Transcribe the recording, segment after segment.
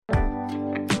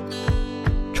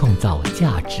创造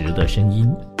价值的声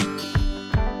音。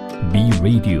B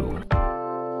Radio。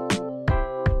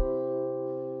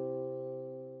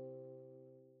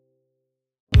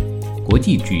国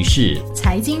际局势、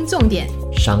财经重点、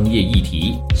商业议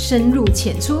题，深入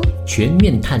浅出，全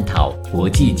面探讨国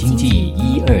际经济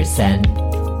123。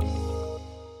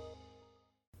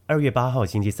2月8号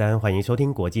星期三，欢迎收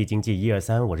听国际经济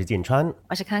123，我是建川，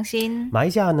我是康欣。马来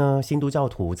西亚呢，新都教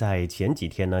徒在前几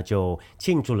天呢就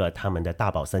庆祝了他们的大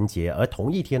宝森节，而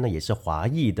同一天呢也是华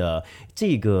裔的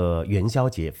这个元宵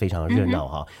节，非常热闹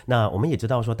哈。那我们也知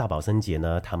道说大宝森节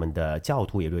呢，他们的教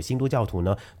徒也就是新都教徒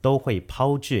呢都会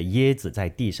抛掷椰子在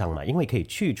地上嘛，因为可以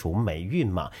去除霉运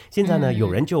嘛。现在呢有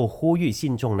人就呼吁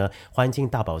信众呢欢庆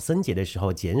大宝森节的时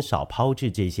候减少抛掷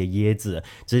这些椰子，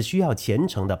只需要虔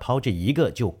诚的抛掷一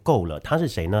个就够了。他是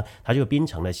谁呢？他就槟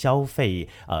城的消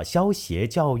协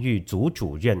教育组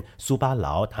主任苏巴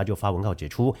劳，他就发文告指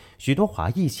出，许多华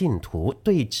裔信徒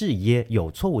对制椰有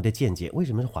错误的见解。为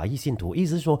什么是华裔信徒？意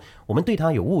思是说我们对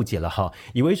他有误解了哈，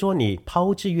以为说你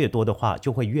抛掷越多的话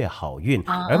就会越好运，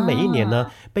而每一年呢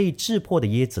被制破的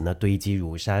椰子呢堆积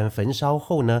如山，焚烧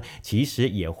后呢其实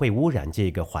也会污染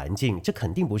这个环境，这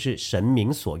肯定不是神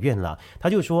明所愿了。他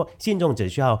就说信众只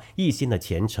需要一心的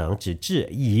虔诚，只制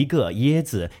一个椰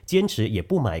子，坚持也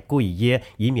不买贵椰，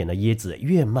以免呢椰子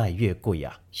越卖越贵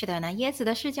啊。是的，那椰子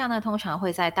的市价呢，通常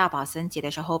会在大宝森节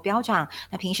的时候飙涨。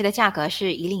那平时的价格是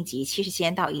1令吉70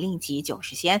仙到1令吉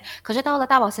90仙，可是到了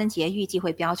大宝森节，预计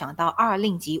会飙涨到2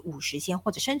令吉50仙，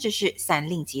或者甚至是3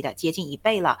令吉的，接近1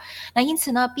倍了。那因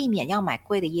此呢，避免要买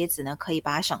贵的椰子呢，可以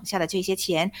把省下的这些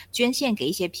钱捐献给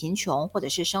一些贫穷或者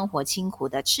是生活清苦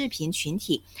的赤贫群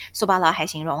体。苏巴劳还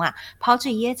形容啊，抛掷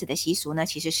椰子的习俗呢，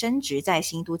其实深植在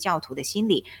新都教徒的心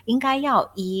里，应该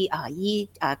要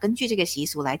根据这个习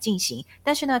俗来进行，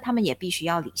但是呢，他们也必须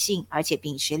要理性，而且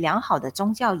秉持良好的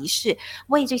宗教仪式，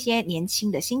为这些年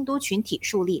轻的新都群体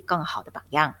树立更好的榜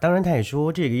样。当然他也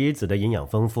说这个椰子的营养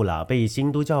丰富啦，被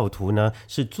新都教徒呢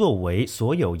是作为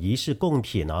所有仪式贡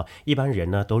品呢，一般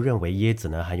人呢都认为椰子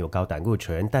呢含有高胆固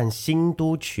醇，但新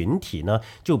都群体呢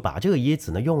就把这个椰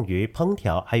子呢用于烹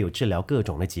调，还有治疗各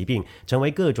种的疾病，成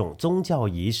为各种宗教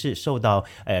仪式受到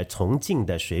崇敬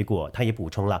的水果。他也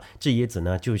补充了，制椰子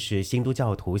呢就是新都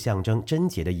教徒象征贞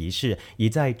洁的仪式，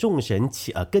以在众神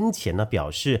跟前呢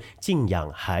表示敬仰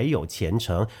还有虔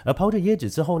诚。而抛掷椰子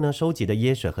之后呢，收集的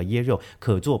椰水和椰肉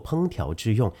可做烹调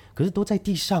之用，可是都在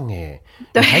地上耶，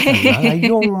你还敢拿来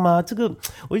用吗？这个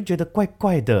我就觉得怪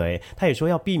怪的耶。他也说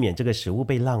要避免这个食物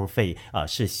被浪费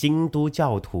是新都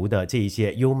教徒的这一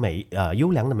些优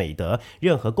良的美德，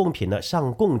任何贡品呢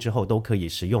上供之后都可以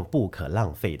食用，不可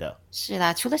浪费的。是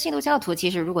啦，除了新都教徒，其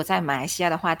实如果在马来西亚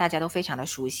的话，大家都非常的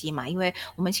熟悉嘛，因为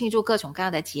我们庆祝各种各样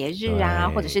的节日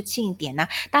啊，或者是庆典啊，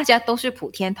大家都是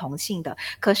普天同庆的。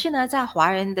可是呢，在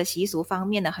华人的习俗方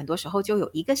面呢，很多时候就有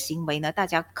一个行为呢，大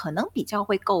家可能比较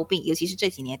会诟病，尤其是这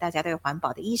几年大家对环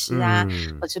保的意识啊，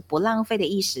或者是不浪费的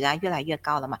意识啊，越来越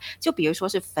高了嘛。就比如说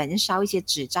是焚烧一些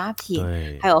纸扎品，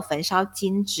还有焚烧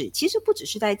金纸。其实不只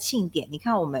是在庆典，你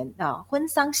看我们婚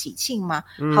丧喜庆嘛，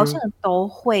好像都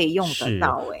会用得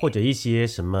到或者一些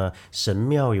什么神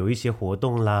庙有一些活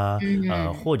动啦，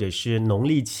或者是农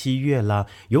历7月啦，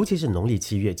尤其是农历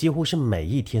7月，几乎是每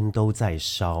一天都在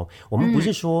烧。我们不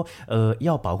是说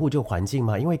要保护这个环境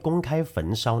吗？因为公开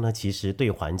焚烧呢，其实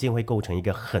对环境会构成一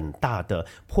个很大的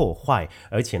破坏，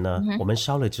而且呢，我们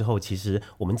烧了之后，其实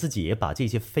我们自己也把这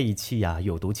些废气啊、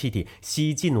有毒气体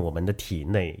吸进我们的体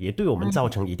内，也对我们造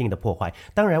成一定的破坏。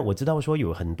当然，我知道说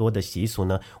有很多的习俗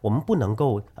呢，我们不能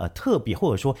够特别或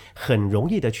者说很容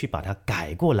易的去把它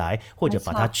改过来，或者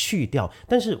把它去掉，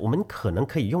但是我们可能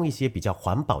可以用一些比较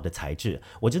环保的材质。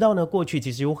我知道呢，过去其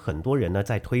实有很多人呢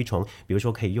在推崇，比如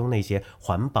说可以用那些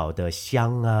环保的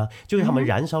香啊，就是他们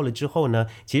燃烧了之后呢，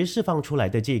其实释放出来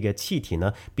的这个气体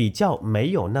呢比较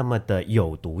没有那么的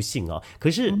有毒性哦。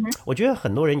可是我觉得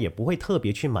很多人也不会特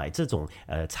别去买这种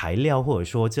材料，或者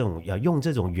说这种用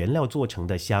这种原料做成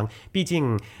的香，毕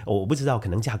竟我不知道，可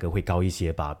能价格会高一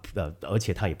些吧，而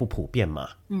且它也不普遍嘛。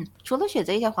除了选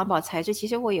择一些环保材质，其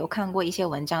实我有看过一些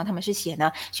文章，他们是写呢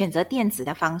选择电子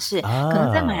的方式，可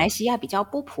能在马来西亚比较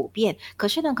不普遍，可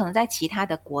是呢可能在其他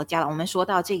的国家，我们说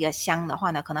到这个香的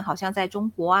话呢，可能好像在中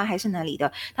国啊还是哪里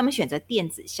的，他们选择电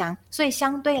子香，所以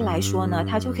相对来说呢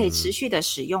它就可以持续的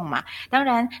使用嘛。当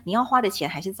然你要花的钱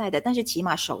还是在的，但是起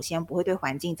码首先不会对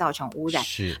环境造成污染。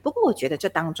不过我觉得这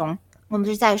当中我们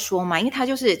是在说嘛，因为它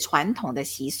就是传统的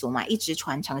习俗嘛，一直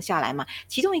传承下来嘛。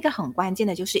其中一个很关键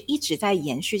的就是一直在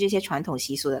延续这些传统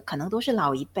习俗的，可能都是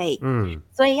老一辈。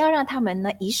所以要让他们呢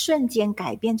一瞬间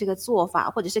改变这个做法，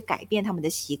或者是改变他们的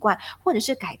习惯，或者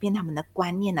是改变他们的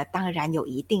观念呢，当然有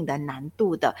一定的难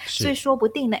度的。所以说不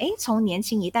定呢，从年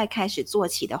轻一代开始做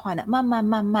起的话呢，慢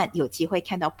慢有机会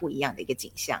看到不一样的一个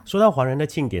景象。说到华人的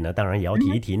庆典呢，当然也要提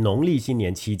一提农历新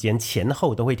年期间前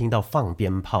后都会听到放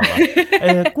鞭炮啊。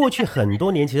过去很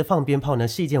多年其实放鞭炮呢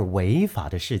是一件违法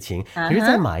的事情，可是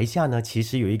在马来西亚呢其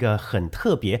实有一个很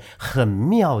特别很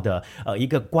妙的一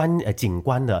个景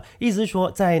观的，意思是说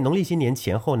在农历新年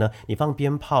前后呢，你放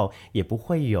鞭炮也不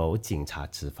会有警察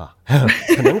执法，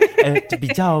可能比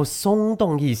较松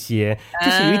动一些，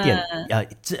就是有一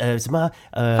点什么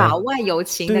法外有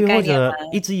情的概念吗？对，或者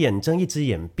一只眼睁一只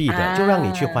眼闭的，就让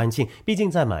你去欢庆。毕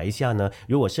竟在马来西亚呢，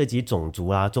如果涉及种族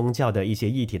啊宗教的一些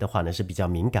议题的话呢，是比较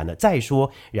敏感的。再说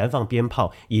燃放鞭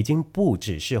炮已经不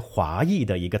只是华裔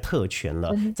的一个特权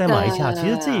了，在马来西亚其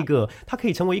实这个它可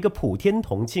以成为一个普天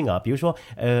同庆啊。比如说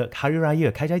Hari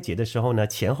Raya 开斋节的时候呢，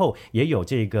前后也有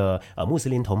这个穆斯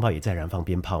林同胞也在燃放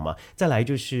鞭炮嘛。再来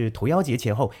就是屠妖节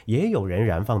前后也有人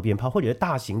燃放鞭炮，或者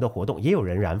大型的活动也有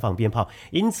人燃放鞭炮。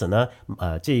因此呢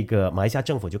这个马来西亚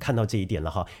政府就看到这一点了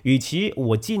哈，与其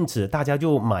我禁止大家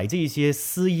就买这些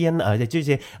私烟这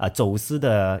些走私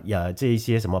的这一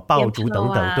些什么爆竹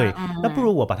等等，对，那不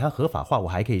如我把它合法化，我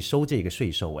还可以收这个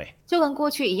税收。就跟过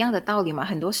去一样的道理嘛，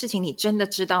很多事情你真的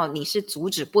知道你是阻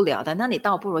止不了的，那你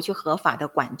倒不如去合法的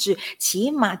管制，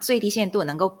起码最低限度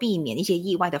能够避免一些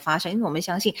意外的发生。因为我们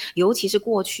相信尤其是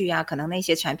过去啊，可能那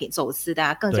些产品走私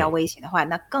的更加危险的话，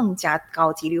那更加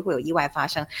高几率会有意外发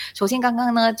生。首先刚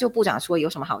刚呢就部长说有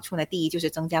什么好处呢？第一就是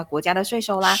增加国家的税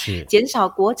收啦，减少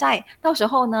国债，到时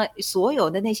候呢所有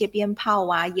的那些鞭炮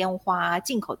啊烟花啊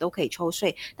进口都可以抽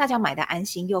税，大家买的安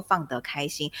心又放得开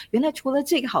心。原来除了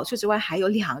这个好处之外还有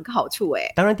2个好处。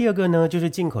当然第二个呢就是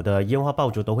进口的烟花爆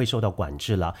竹都会受到管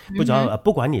制啦，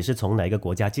不管你是从哪一个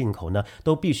国家进口呢，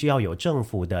都必须要有政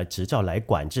府的执照来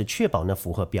管制，确保呢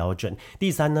符合标准。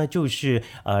第三呢就是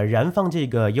燃放这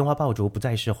个烟花爆竹不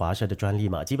再是华社的专利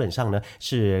嘛，基本上呢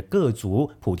是各族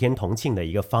普天同庆的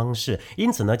一个方式。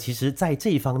因此呢其实在这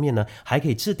一方面呢还可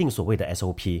以制定所谓的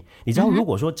SOP。 你知道如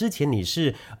果说之前你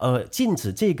是禁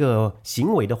止这个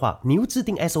行为的话，你又制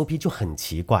定 SOP 就很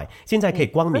奇怪。现在可以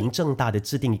光明正大的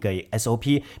制定一个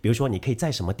SOP， 比如说你可以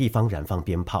在什么地方燃放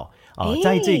鞭炮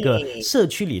在这个社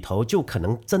区里头就可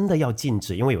能真的要禁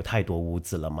止，因为有太多屋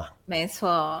子了嘛。没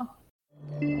错，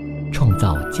创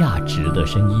造价值的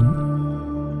声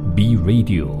音 B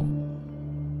Radio。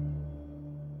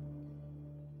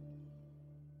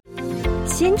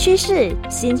 新趋势、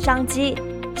新商机、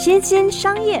新兴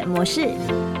商业模式。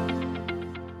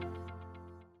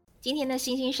今天的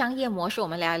新兴商业模式，我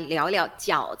们来聊聊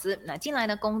饺子。那近来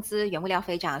呢，工资、原物料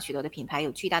飞涨，许多的品牌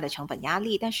有巨大的成本压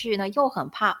力，但是呢，又很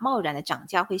怕贸然的涨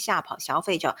价会吓跑消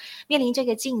费者。面临这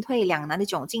个进退两难的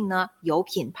窘境呢，由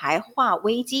品牌化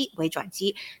危机为转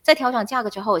机，在调整价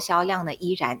格之后，销量呢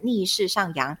依然逆势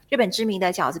上扬。日本知名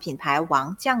的饺子品牌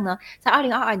王酱呢，在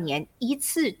2022年一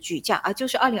次举价就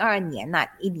是2022年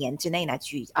一年之内呢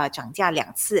涨价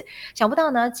2次，想不到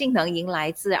呢，竟能迎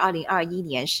来自2021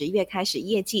年10月开始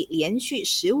业绩连续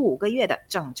15个月的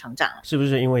正成长。是不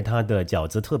是因为它的饺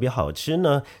子特别好吃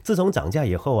呢？自从涨价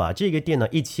以后这个店呢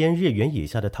1000日元以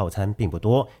下的套餐并不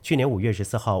多。去年5月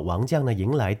14号，王酱呢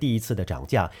迎来第一次的涨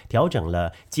价，调整了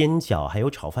煎饺还有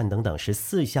炒饭等等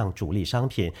14项主力商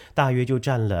品，大约就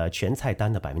占了全菜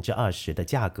单的20%的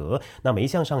价格。那每一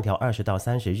项上调20到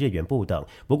30日元不等。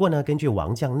不过呢，根据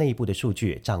王酱内部的数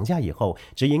据，涨价以后，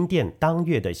直营店当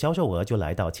月的销售额就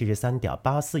来到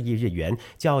73.84亿日元，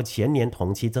较前年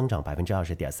同期增长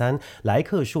 20.3%， 来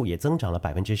客数也增长了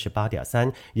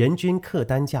 18.3%， 人均客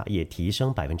单价也提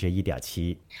升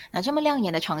 1.7%。 那这么亮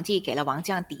眼的成绩给了王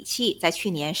酱底气，在去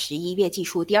年11月祭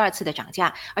出第2次的涨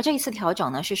价，而这一次调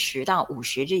整呢是10到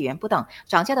50日元不等。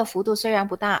涨价的幅度虽然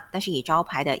不大，但是以招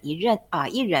牌的一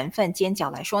人份煎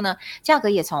饺来说呢，价格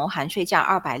也从含税价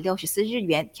264日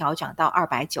元调整到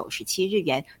297日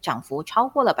元，涨幅超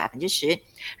过了 10%。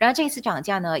 然而这一次涨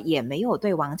价呢也没有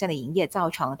对王酱的营业造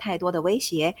成太多的威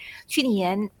胁，去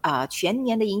年全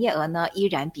年的营业额呢依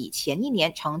然比前一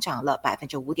年成长了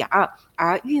 5.2%，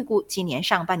 而预估今年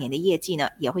上半年的业绩呢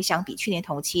也会相比去年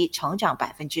同期成长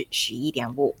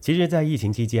 11.5%。 其实在疫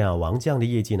情期间王酱的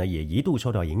业绩呢也一度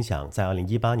受到影响，在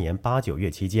2018年8、9月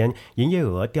期间，营业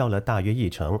额掉了大约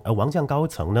10%，而王酱高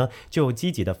层呢就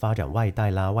积极的发展外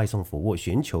带啦、外送服务，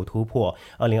寻求突破。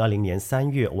2020年3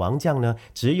月，王酱呢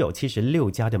只有76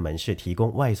家的门市提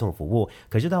供外送服务，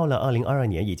可是到了2022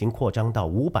年已经扩张到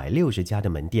560家的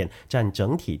门店，占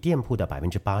整体店铺的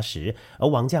80%。而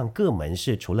王酱各门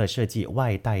市除了设计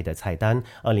外带的菜单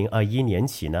，2021年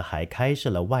起呢，还开设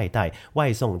了外带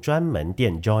外送专门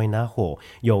店 Join-a-Ho，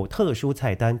 有特殊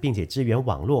菜单，并且支援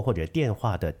网络或者电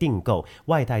话的订购、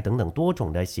外带等等多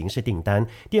种的形式订单。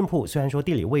店铺虽然说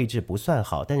地理位置不算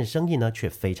好，但是生意呢却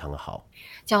非常好。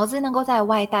饺子能够在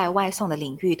外带外送的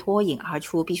领域脱颖而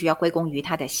出，必须要归功于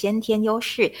它的先天优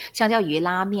势。相较于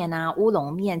拉面啊、乌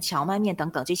龙面、荞麦面等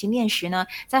等这些面食呢，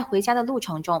在回家的路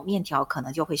程中，面条可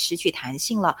能就会失去弹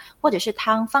性了，或者是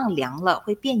汤放凉了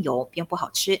会变油变不好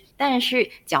吃。但是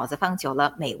饺子放久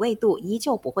了，美味度依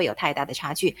旧不会有太大的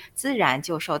差距，自然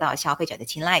就受到消费者的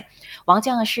青睐。王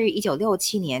酱是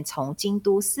1967年从京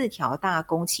都4条大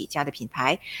宫起家的品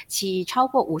牌，其超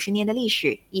过50年的历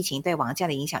史。疫情对王酱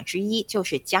的影响之一就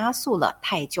是加速了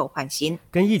汰旧换新。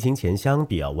跟疫情前相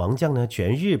比啊，王酱呢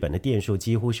全日本的店数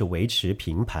几乎是维持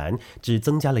平盘，只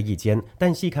增加了1间，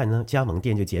但细看呢，加盟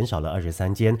店就减少了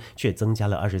23间，却增加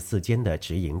了24间的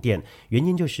直营店。原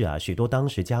因就是许多当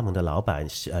时加盟的老板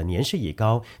年事已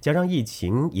高，加上疫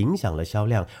情影响了销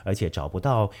量，而且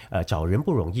找人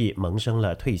不容易，萌生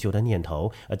了退休的念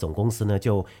头。总公司呢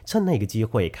就趁那个机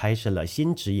会开设了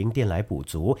新直营店来补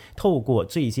足，透过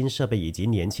最新设备以及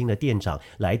年轻的店长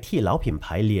来替老品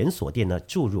牌连锁店呢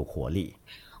注入活力。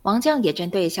王酱也针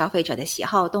对消费者的喜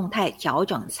好动态调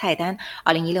整菜单。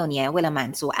2016年，为了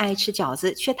满足爱吃饺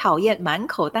子却讨厌满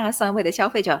口大蒜味的消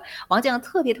费者，王酱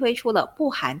特别推出了不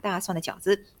含大蒜的饺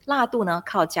子，辣度呢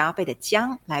靠加倍的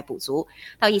姜来补足。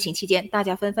到疫情期间，大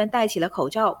家纷纷戴起了口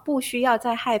罩，不需要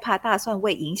再害怕大蒜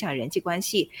味影响人际关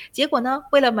系。结果呢，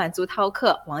为了满足饕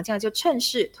客，王酱就趁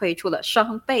势推出了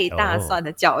双倍大蒜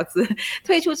的饺子。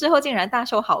推出之后竟然大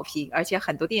受好评，而且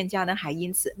很多店家呢还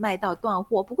因此卖到断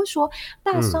货。不过说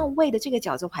大蒜味的这个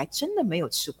饺子我还真的没有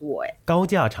吃过高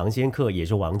价尝鲜客也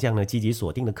是王酱呢积极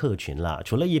锁定的客群啦。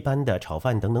除了一般的炒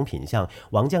饭等等品项，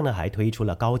王酱呢还推出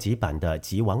了高级版的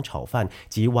极王炒饭、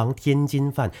极王天津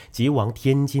饭、极王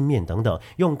天津面等等，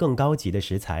用更高级的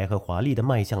食材和华丽的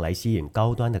卖相来吸引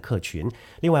高端的客群。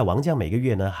另外，王酱每个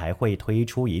月呢还会推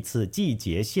出一次季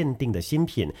节限定的新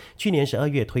品。去年12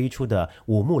月推出的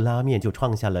五木拉面就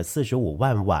创下了45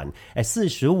万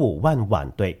碗，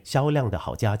对，销量的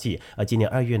好佳绩。而今年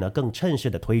2月呢，更趁势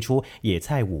的推出野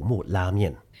菜五木拉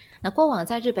面。那过往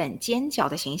在日本煎饺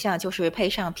的形象就是配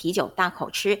上啤酒大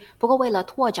口吃，不过为了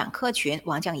拓展客群，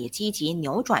王酱也积极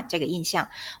扭转这个印象。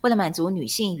为了满足女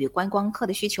性与观光客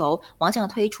的需求，王酱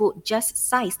推出 Just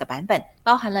Size 的版本，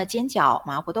包含了煎饺、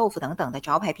麻婆豆腐等等的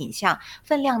招牌品项，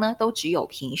分量呢都只有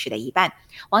平时的一半。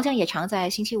王酱也常在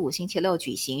星期五、星期六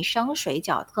举行生水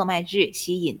饺特卖日，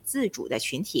吸引自主的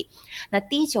群体。那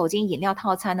低酒精饮料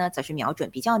套餐呢，则是瞄准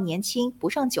比较年轻、不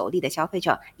胜酒力的消费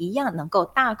者，一样能够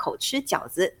大口吃饺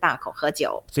子、大口喝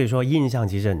酒。所以说印象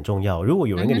其实很重要。如果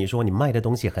有人跟你说你卖的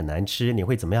东西很难吃，你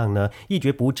会怎么样呢？一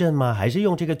蹶不振吗？还是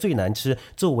用这个最难吃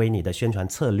作为你的宣传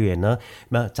策略呢？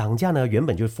那涨价呢原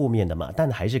本就是负面的嘛，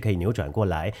但还是可以扭转过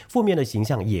来，负面的形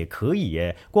象也可以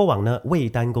耶。过往呢，味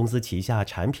丹公司旗下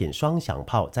产品双响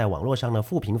炮在网络上呢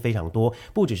负评非常多，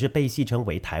不只是被戏称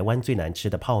为台湾最难吃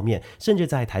的泡面，甚至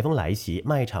在台风来袭、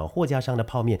卖场货架上的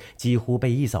泡面几乎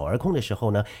被一扫而空的时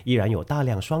候呢，依然有大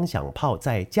量双响炮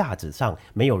在架子上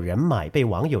没有人买，被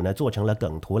网友呢做成了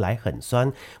梗图来狠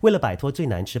酸。为了摆脱最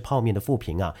难吃泡面的负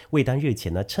评啊，味丹日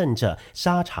前呢趁着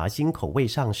沙茶新口味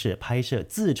上市，拍摄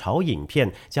自嘲影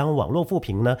片，将网络负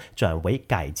评呢转为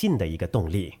改进的一个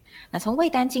动力。那从味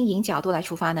丹经营角度来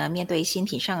出发呢，面对新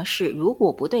品上市，如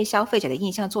果不对消费者的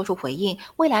印象做出回应，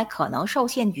未来可能受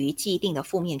限于既定的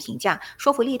负面评价，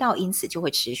说服力道因此就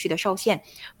会持续的受限。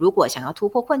如果想要突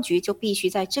破困局，就必须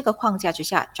在这个框架之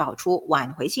下找出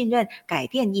挽回信任、改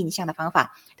变印象的方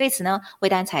法。对此呢，味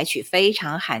丹采取非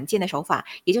常罕见的手法，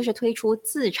也就是推出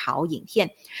自嘲影片，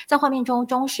在画面中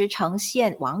忠实呈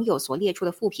现网友所列出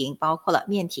的负评，包括了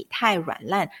面体太软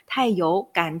烂、太油、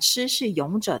敢吃是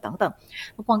勇者等等。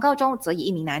广告中则以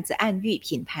一名男子暗喻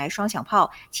品牌双响炮，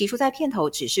起初在片头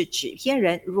只是纸片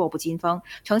人弱不禁风，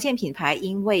呈现品牌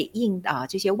因为应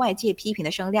这些外界批评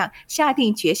的声量，下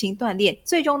定决心锻炼，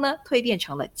最终呢蜕变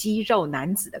成了肌肉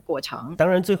男子的过程。当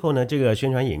然最后呢，这个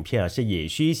宣传影片是以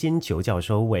虚心求教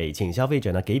收尾，请消费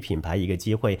者呢给品牌一个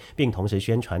机会，并同时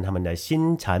宣传他们的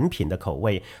新产品的口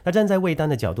味。那站在味丹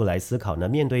的角度来思考呢，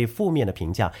面对负面的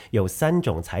评价有3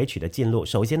种采取的进路。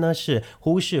首先呢是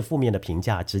忽视负面的评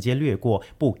价，直接略过，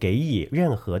不不给予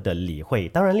任何的理会。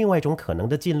当然另外一种可能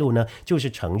的进路呢，就是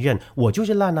承认我就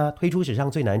是烂啊，推出史上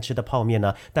最难吃的泡面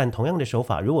啊。但同样的手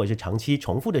法如果是长期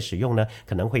重复的使用呢，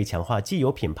可能会强化既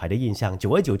有品牌的印象，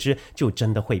久而久之就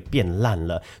真的会变烂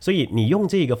了。所以你用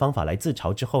这个方法来自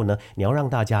嘲之后呢，你要让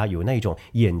大家有那种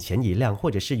眼前一亮，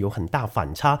或者是有很大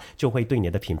反差，就会对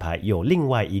你的品牌有另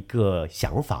外一个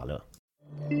想法了。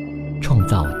创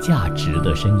造价值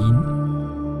的声音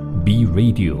 ，B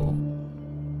Radio。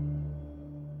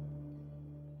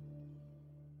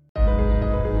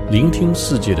聆听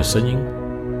世界的声音，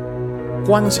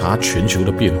观察全球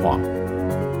的变化。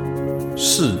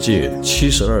世界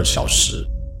72小时。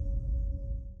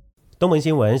东盟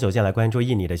新闻首先来关注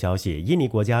印尼的消息。印尼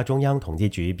国家中央统计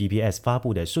局 BPS 发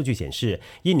布的数据显示，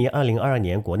印尼2022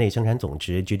年国内生产总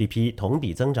值 GDP 同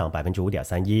比增长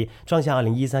 5.31%， 创下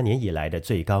2013年以来的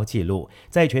最高纪录。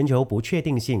在全球不确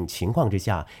定性情况之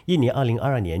下，印尼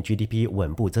2022年 GDP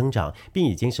稳步增长，并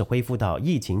已经是恢复到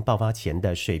疫情爆发前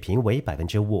的水平为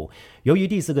 5%。 由于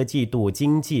第4个季度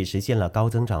经济实现了高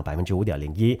增长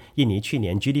 5.01%， 印尼去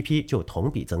年 GDP 就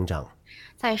同比增长。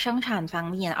在生产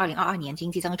方面，2022年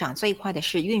经济增长最快的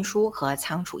是运输和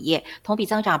仓储业，同比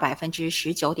增长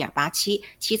 19.87%，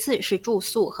 其次是住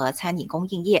宿和餐饮供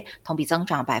应业，同比增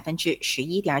长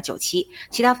 11.97%，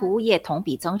 其他服务业同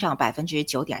比增长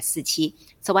 9.47%。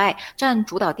 此外，占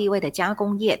主导地位的加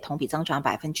工业同比增长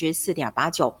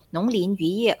 4.89%， 农林渔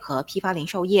业和批发零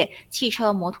售业、汽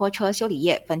车摩托车修理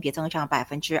业分别增长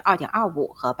 2.25%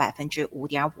 和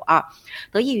 5.52%。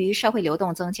 得益于社会流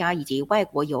动增加以及外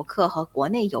国游客和国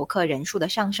内游客人数的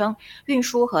上升，运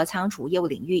输和仓储业务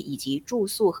领域以及住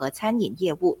宿和餐饮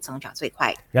业务增长最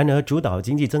快。然而，主导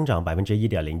经济增长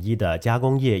 1.01% 的加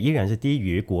工业依然是低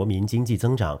于国民经济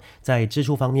增长。在支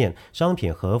出方面，商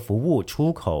品和服务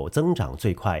出口增长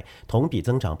最快，同比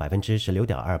增长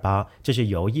 16.28%， 这是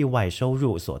由意外收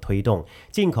入所推动。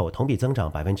进口同比增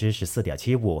长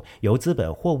 14.75%， 由资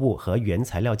本货物和原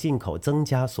材料进口增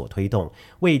加所推动。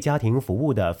为家庭服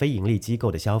务的非盈利机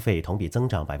构的消费同比增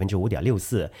长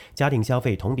 5.64%， 家庭消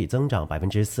费同比增长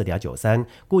 4.93%，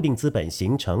 固定资本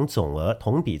形成总额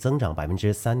同比增长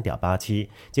 3.87%。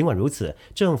 尽管如此，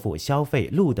政府消费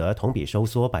录得同比收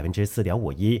缩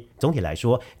 4.51%。 总体来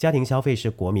说，家庭消费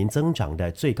是国民增长的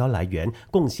最高来源，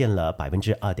贡献了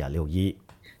 2.61%。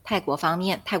泰国方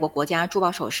面，泰国国家珠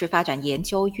宝首饰发展研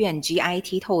究院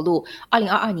GIT 透露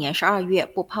，2022年12月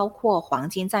不包括黄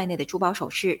金在内的珠宝首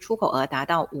饰出口额达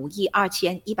到5亿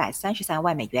2133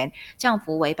万美元，降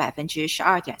幅为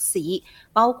 12.41%，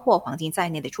 包括黄金在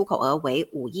内的出口额为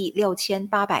5亿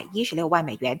6816万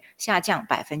美元，下降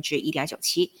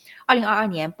 1.97%。 2022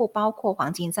年不包括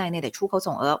黄金在内的出口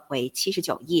总额为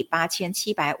79亿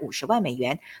8750万美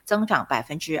元，增长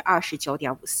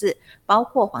 29.54%， 包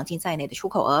括黄金在内的出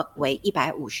口额为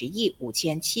150亿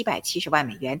5770万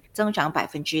美元，增长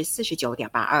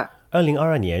 49.82%。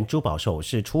2022年珠宝首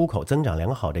饰出口增长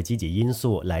良好的积极因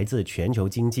素来自全球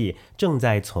经济正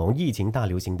在从疫情大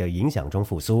流行的影响中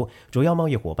复苏，主要贸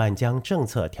易伙伴将政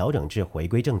策调整至回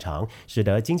归正常，使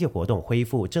得经济活动恢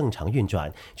复正常运转，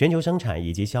全球生产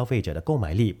以及消费者的购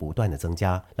买力不断的增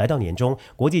加。来到年中，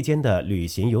国际间的旅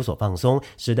行有所放松，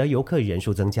使得游客人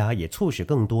数增加，也促使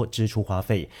更多支出花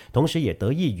费，同时也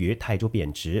得益于泰铢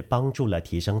贬值，帮助了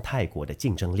提升泰国的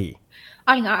竞争力。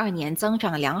2022年增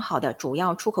长良好的主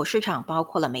要出口市场包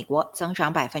括了美国增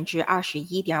长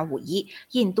 21.51%，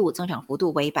 印度增长幅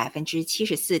度为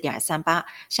 74.38%，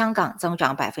 香港增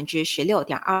长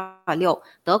 16.26%，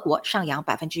 德国上扬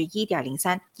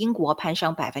 1.03%， 英国攀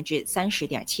升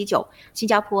 30.79%， 新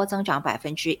加坡增长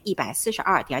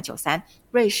 142.93%，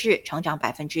 瑞士成长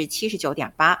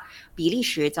 79.8%， 比利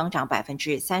时增长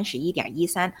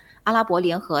 31.13%， 阿拉伯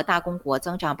联合大公国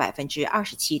增长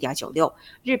 27.96%，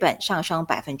 日本上升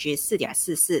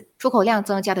 4.44%。 出口量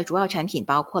增加的主要产品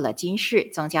包括了金饰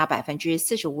增加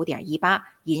 45.18%，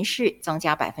 银饰增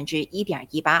加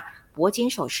 1.18%， 铂金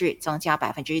首饰增加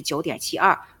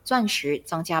 9.72%， 钻石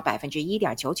增加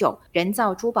 1.99%， 人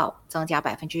造珠宝增加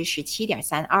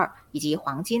 17.32%， 以及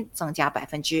黄金增加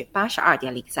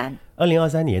 82.03%。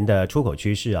2023年的出口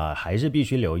趋势还是必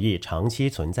须留意长期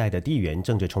存在的地缘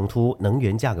政治冲突、能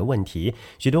源价格问题，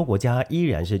许多国家依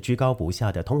然是居高不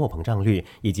下的通货膨胀率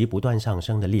以及不断上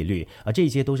升的利率，而这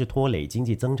些都是拖累经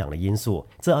济增长的因素。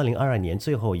自2022年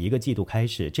最后一个季度开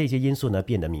始，这些因素呢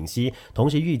变得明晰，同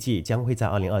时预计将会在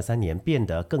2023年变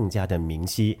得更加的明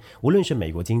晰。无论是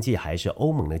美国经经济还是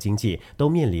欧盟的经济都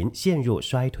面临陷入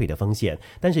衰退的风险。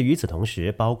但是与此同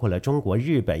时，包括了中国、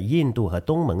日本、印度和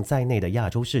东盟在内的亚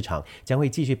洲市场将会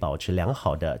继续保持良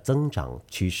好的增长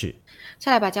趋势。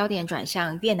再来把焦点转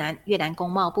向越南，越南工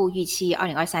贸部预期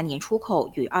2023年出口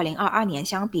与2022年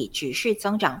相比只是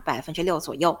增长 6%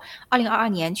 左右。2022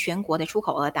年全国的出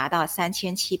口额达到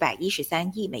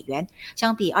3713亿美元，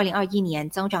相比2021年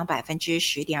增长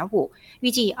 10.5%。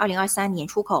预计2023年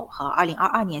出口和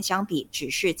2022年相比只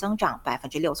是增长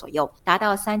 6% 左右，达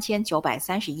到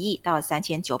3930亿到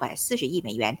3940亿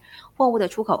美元。货物的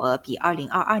出口额比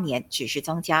2022年只是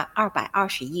增加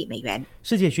220亿美元。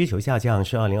世界需求下降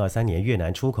是2023年越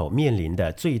南出口面临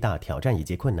的最大挑战以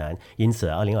及困难，因此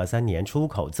2023年出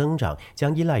口增长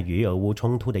将依赖于俄乌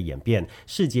冲突的演变，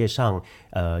世界上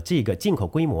这个进口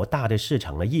规模大的市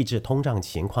场呢抑制通胀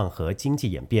情况和经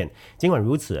济演变。尽管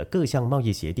如此，各项贸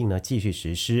易协定呢继续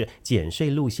实施，减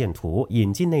税路线图、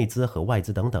引进内资和外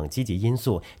资等等积极因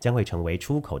素将会成为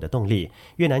出口的动力。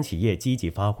越南企业积极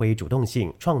发挥主动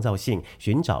性、创造性，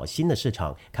寻找新的市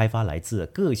场，开发来自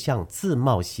各项自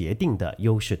贸协定的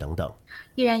优势等等。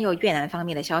依然有越南方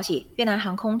面的消息，越南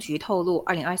航空局透露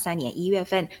2023年1月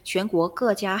份全国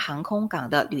各家航空港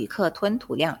的旅客吞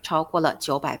吐量超过了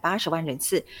980万人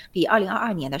次，比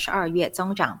2022年的12月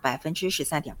增长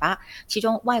 13.8%， 其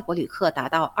中外国旅客达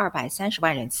到230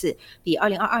万人次，比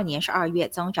2022年12月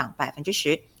增长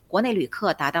 10%，国内旅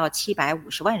客达到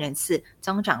750万人次，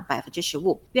增长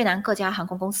 15%。越南各家航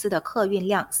空公司的客运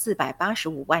量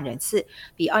485万人次，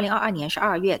比2022年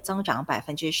12月增长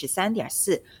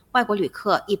 13.4%，外国旅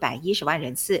客110万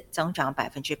人次，增长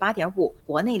 8.5%，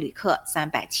 国内旅客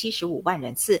375万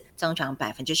人次，增长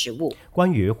 15%。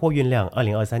关于货运量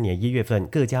，2023年1月份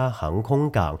各家航空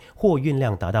港货运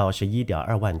量达到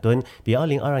 11.2 万吨，比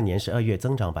2022年12月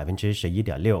增长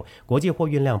 11.6%， 国际货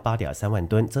运量 8.3 万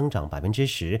吨，增长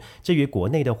 10%。至于国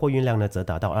内的货运量呢，则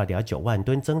达到 2.9 万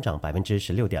吨，增长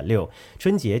 16.6%。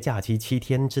春节假期7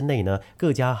天之内呢，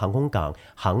各家航空港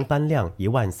航班量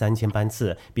13000班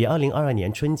次，比2022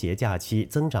年春节假期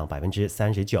增长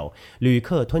 39%， 旅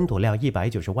客吞吐量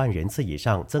190万人次以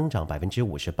上，增长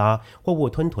 58%， 货物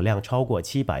吞吐量超过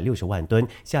760万吨，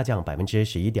下降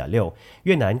 11.6%。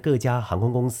越南各家航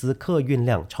空公司客运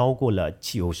量超过了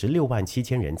96万7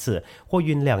千人次，货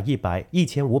运量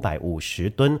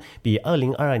1550吨，比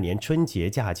2022年春节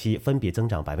假期分别增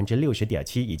长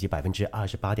 60.7% 以及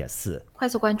 28.4%。 快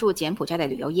速关注柬埔寨的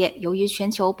旅游业，由于全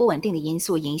球不稳定的因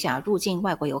素影响入境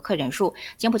外国游客人数，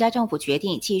柬埔寨政府决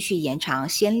定继续延长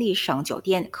暹粒省酒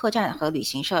店、客栈和旅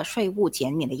行社税务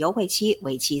减免的优惠期，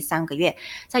为期3个月。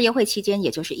在优惠期间，也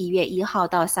就是1月1号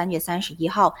到3月31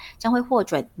号，将会获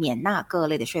准免纳各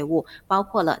类的税务，包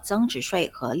括了增值税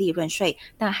和利润税，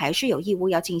但还是有义务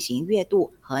要进行月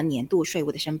度和年度税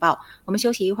务的申报。我们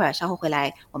休息一会儿，稍后回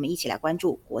来我们一起来关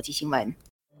注国际新闻。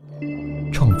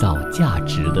创造价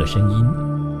值的声音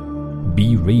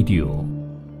B Radio。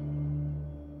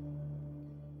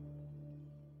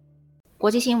国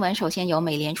际新闻首先有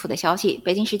美联储的消息。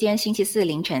北京时间星期四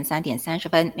凌晨3点30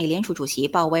分，美联储主席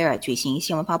鲍威尔举行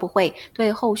新闻发布会，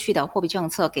对后续的货币政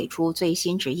策给出最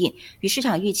新指引，与市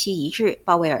场预期一致。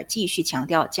鲍威尔继续强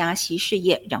调加息事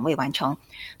业仍未完成。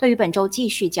对于本周继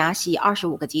续加息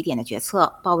25个基点的决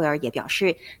策，鲍威尔也表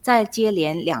示，在接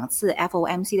连2次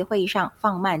FOMC 的会议上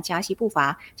放慢加息步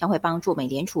伐，将会帮助美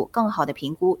联储更好地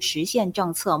评估实现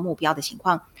政策目标的情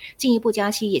况。进一步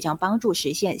加息也将帮助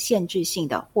实现限制性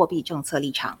的货币政策立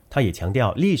场。他也强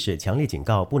调，历史强烈警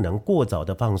告不能过早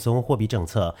的放松货币政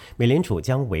策，美联储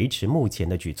将维持目前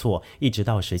的举措，一直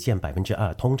到实现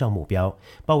 2% 通胀目标。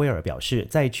鲍威尔表示，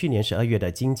在去年12月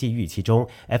的经济预期中，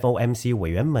 FOMC 委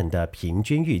员们的平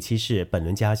均预期是本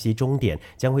轮加息终点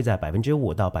将会在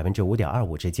 5% 到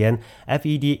 5.25% 之间。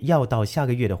 FED 要到下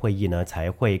个月的会议呢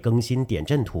才会更新点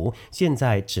阵图，现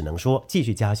在只能说继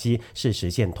续加息是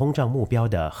实现通胀目标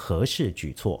的合适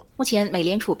举措。目前美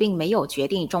联储并没有决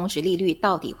定中值利率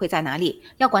到底会在哪里，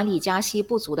要管理加息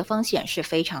不足的风险是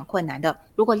非常困难的。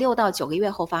如果6到9个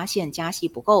月后发现加息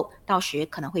不够，到时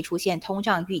可能会出现通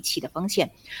胀预期的风险。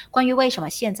关于为什么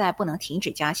现在不能停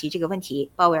止加息这个问题，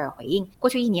鲍威尔回应，过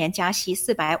去1年加息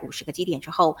450个基点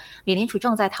之后，美联储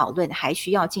正在讨论还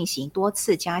需要进行多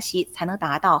次加息才能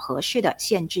达到合适的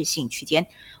限制性区间。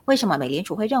为什么美联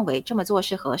储会认为这么做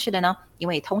是合适的呢？因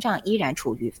为通胀依然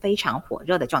处于非常火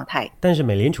热的状态。但是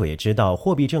美联储也知道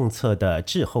货币政策的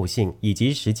滞后性以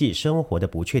及实际生活的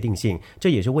不确定性，这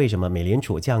也是为什么美联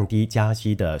储降低加息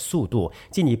息的速度，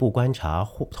进一步观察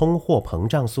通货膨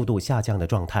胀速度下降的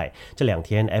状态。这2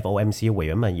天 FOMC 委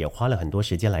员们也花了很多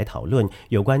时间来讨论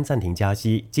有关暂停加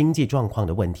息、经济状况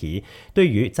的问题。对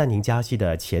于暂停加息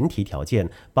的前提条件，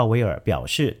鲍威尔表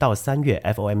示，到3月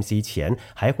FOMC 前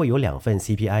还会有2份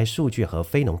CPI 数据和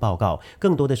非农报告，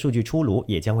更多的数据出炉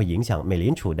也将会影响美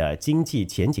联储的经济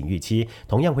前景预期，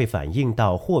同样会反映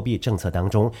到货币政策当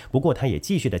中。不过他也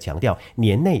继续的强调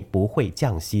年内不会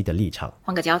降息的立场。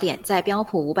换个焦点，在标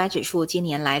普500指数今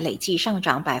年来累计上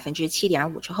涨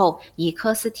 7.5% 之后，以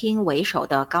科斯汀为首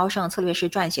的高盛策略师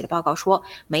撰写的报告说，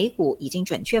美股已经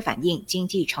准确反映经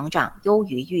济成长优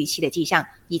于预期的迹象，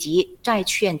以及债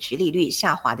券殖利率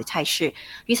下滑的态势。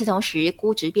与此同时，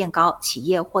估值变高、企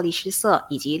业获利失色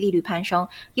以及利率攀升，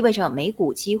意味着美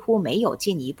股几乎没有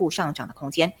进一步上涨的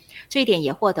空间。这一点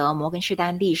也获得摩根士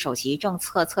丹利首席政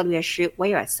策策略师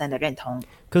威尔森的认同。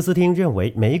科斯汀认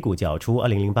为，美股缴出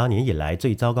2008年以来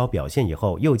最糟糕表现以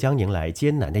后，又将迎来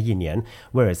艰难的一年。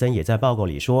威尔森也在报告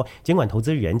里说，尽管投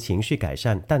资人情绪改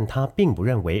善，但他并不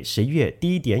认为10月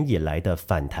低点以来的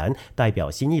反弹代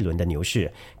表新一轮的牛市。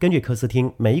根据科斯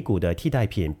汀，美股的替代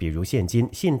品，比如现金、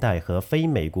信贷和非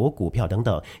美国股票等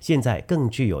等，现在更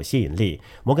具有吸引力。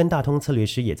摩根大通策略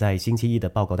师也在星期一的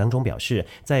报告当中表示，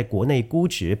在国内估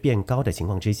值变高的情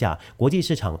况之下，国际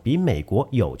市场比美国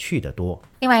有趣得多。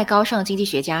另外，高盛经济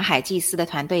学家海济斯的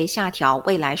团队下调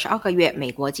未来12个月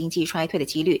美国经济衰退的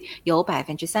几率，由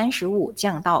 35%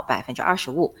 降到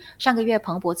 25%。上个月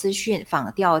彭博资讯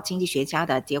访调经济学家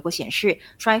的结果显示，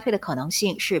衰退的可能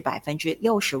性是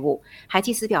 65%。海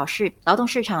济斯表示，劳动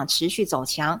市场持续走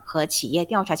强和企业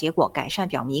调查结果改善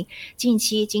表明，近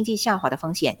期经济下滑的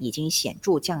风险已经显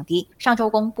著降低。上周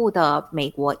公布的美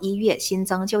国1月新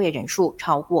增就业人数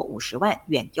超过50万，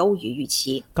远优于预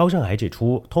期。高盛还指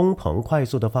出，通膨快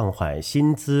速的放缓，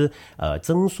薪资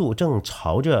增速正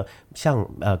朝着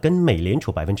跟美联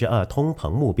储 2% 通膨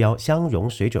目标相容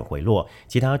水准回落。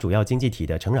其他主要经济体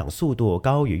的成长速度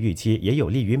高于预期，也有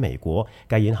利于美国。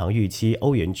该银行预期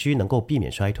欧元区能够避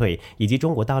免衰退，以及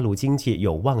中国大陆经济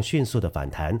有望迅速的反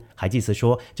弹。海济斯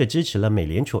说，这支持了美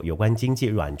联储有关经济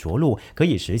软着陆可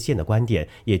以实现的观点，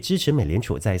也支持美联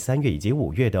储在3月以及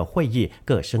5月的会议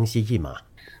各升息1码。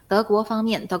德国方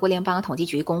面，德国联邦统计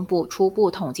局公布初步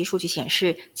统计数据显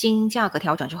示，经价格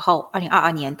调整之后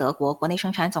，2022年德国国内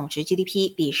生产总值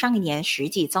GDP 比上一年实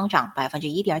际增长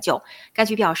 1.9%。该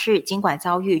局表示，尽管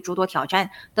遭遇诸多挑战，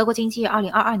德国经济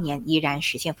2022年依然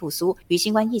实现复苏，与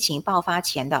新冠疫情爆发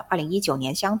前的2019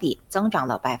年相比，增长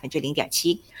了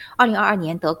 0.7%。2022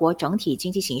年德国整体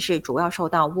经济形势主要受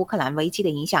到乌克兰危机的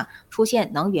影响，出现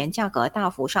能源价格大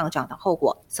幅上涨的后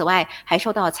果。此外，还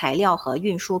受到材料和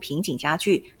运输瓶颈加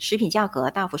剧，食品价格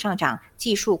大幅上涨，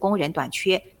技术工人短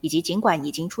缺，以及尽管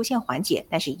已经出现缓解，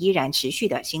但是依然持续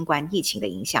的新冠疫情的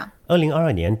影响。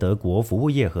2022年德国服务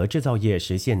业和制造业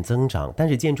实现增长，但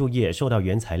是建筑业受到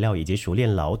原材料以及熟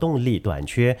练劳动力短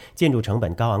缺、建筑成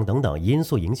本高昂等等因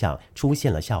素影响，出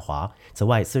现了下滑。此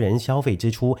外，私人消费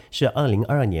支出是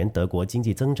2022年德国经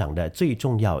济增长的最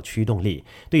重要驱动力。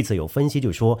对此有分析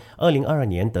就说，2022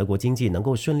年德国经济能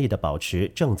够顺利的保持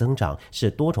正增长，是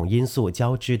多重因素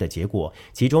交织的结果，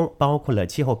其中包括了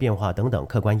气候变化等等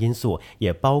客观因素，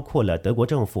也包括了德国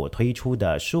政府推出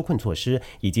的纾困措施，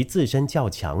以及自身较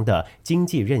强的经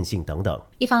济韧性等等。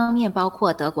一方面，包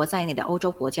括德国在内的欧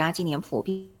洲国家今年普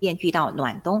遍遇到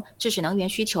暖冬，致使能源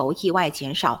需求意外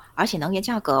减少，而且能源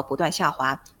价格不断下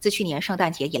滑。自去年圣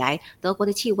诞节以来，德国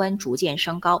的气温逐渐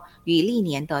升高，与历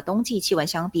年的冬季气温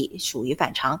相比属于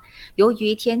反常。由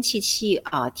于天气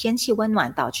温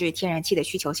暖导致天然气的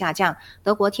需求下降，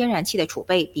德国天然气的储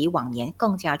备比往年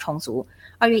更加充足。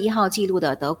2月1号记录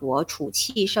的德国储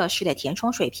气设施的填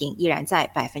充水平依然在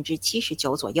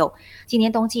 79% 左右。今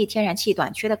年冬季天然气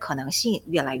短缺的可能性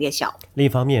越来越小。另一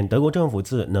方面，德国政府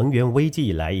自能源危机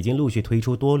以来已经陆续推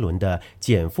出多轮的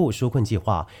减负纾困计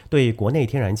划，对国内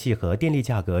天然气和电力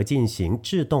价格进行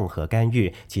制动和干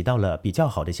预，起到了比较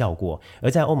好的效果。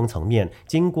而在欧盟层面，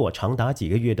经过长达几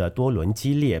个月的多轮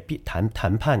激烈谈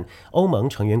判，欧盟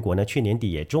成员国去年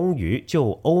底也终于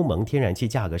就欧盟天然气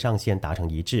价格上限达成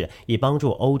一致，以帮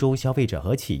助欧洲消费者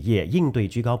和企业应对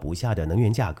居高不下的能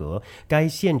源价格。该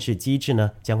限制机制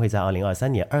将会在2023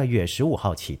年2月15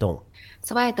号启动。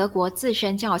此外，德国自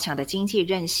身较强的经济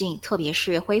韧性，特别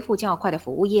是恢复较快的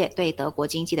服务业，对德国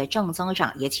经济的正增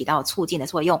长也起到促进的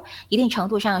作用，一定程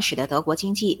度上使得德国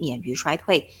经济免于衰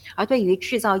退。而对于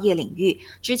制造业领域，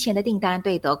之前的订单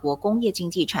对德国工业经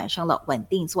济产生了稳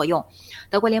定作用。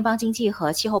德国联邦经济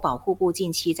和气候保护部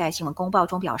近期在新闻公报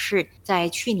中表示，在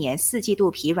去年4季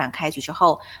度疲软开局之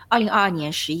后，2022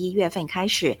年11月份开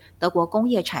始，德国工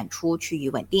业产出趋于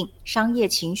稳定，商业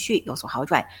情绪有所好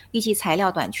转，预计材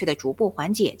料短缺的主逐步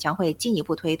缓解，将会进一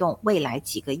步推动未来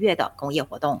几个月的工业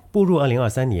活动。步入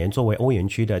2023年，作为欧元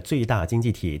区的最大经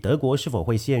济体，德国是否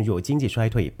会陷入经济衰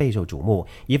退备受瞩目。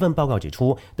一份报告指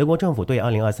出，德国政府对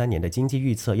2023年的经济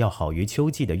预测要好于秋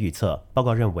季的预测。报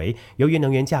告认为，由于能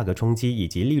源价格冲击以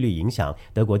及利率影响，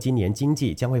德国今年经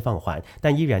济将会放缓，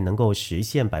但依然能够实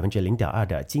现 0.2%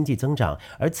 的经济增长，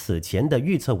而此前的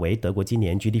预测为德国今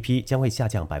年 GDP 将会下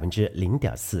降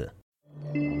 0.4%。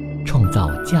创造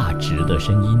价值的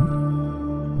声音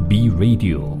B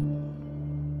Radio。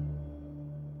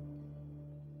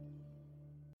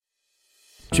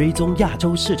 追踪亚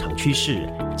洲市场趋势，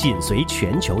紧随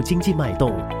全球经济脉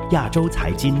动，亚洲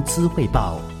财经资汇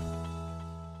报。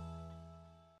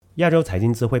亚洲财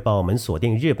经资汇报，我们锁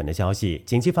定日本的消息，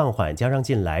景气放缓加上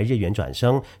近来日元转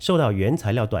升，受到原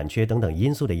材料短缺等等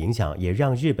因素的影响，也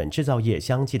让日本制造业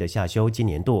相继的下修今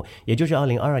年度，也就是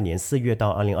2022年4月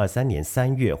到2023年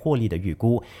3月获利的预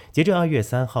估。截至2月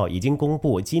3号，已经公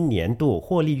布今年度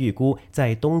获利预估，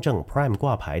在东证 Prime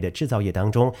挂牌的制造业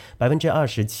当中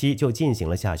，27%就进行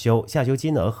了下修，下修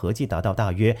金额合计达到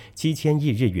大约7000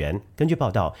亿日元。根据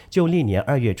报道，就历年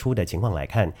2月初的情况来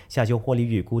看，下修获利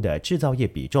预估的制造业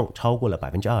比重超过了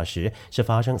 20%， 是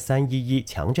发生311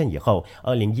强震以后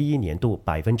2011年度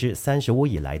 35%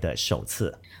 以来的首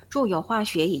次。住友化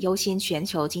学以忧心全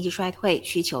球经济衰退、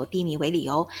需求低迷为理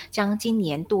由，将今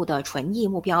年度的纯益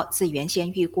目标自原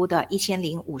先预估的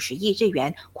1050亿日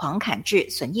元狂砍至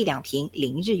损益两平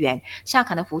0日元，下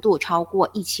砍的幅度超过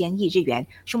1000亿日元，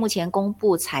是目前公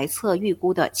布财测预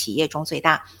估的企业中最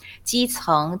大。基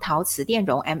层陶瓷电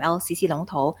容 MLCC 龙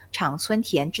头长村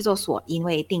田制作所因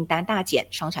为订单大减，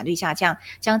生产率下降，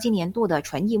将今年度的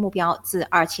纯益目标自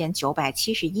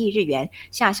2970亿日元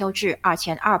下修至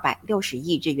2260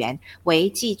亿日元，为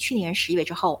继去年10月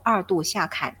之后2度下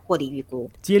砍获利预估。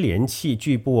接连器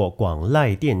巨擘广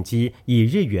濑电机以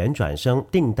日元转升、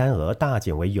订单额大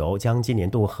减为由，将今年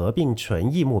度合并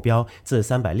纯益目标自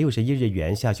360亿日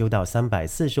元下修到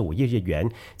345亿日元。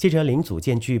汽车零组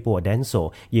件巨擘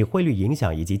Denso 以汇率影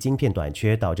响以及晶片短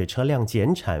缺导致车辆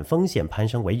减产风险攀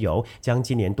升为由，将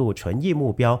今年度纯益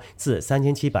目标自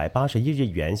3780亿日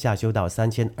元下修到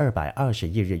3220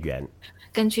亿日元。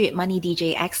根据 Money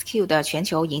DJ XQ 的全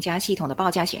球赢家系统的报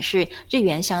价显示，日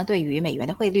元相对于美元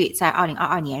的汇率在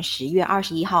2022年10月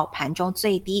21号盘中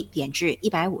最低贬至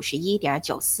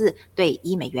 151.94 对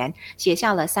1美元，写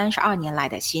下了32年来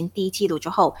的新低纪录之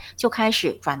后，就开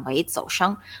始转为走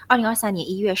升。2023年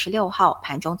1月16号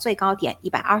盘中最高点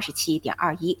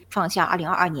 127.21， 创下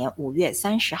2022年5月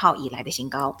30号以来的新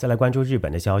高。再来关注日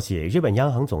本的消息，日本央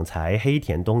行总裁黑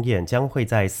田东彦将会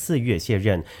在4月卸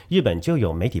任。日本就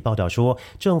有媒体报道说，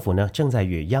政府呢正在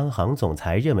与央行总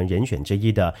裁热门人选之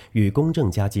一的雨宫正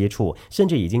佳接触，甚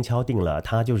至已经敲定了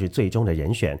他就是最终的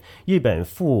人选。日本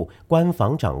副官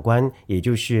房长官也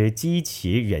就是基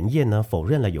崎仁彦呢否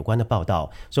认了有关的报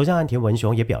道。首相岸田文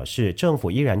雄也表示，政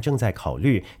府依然正在考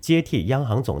虑接替央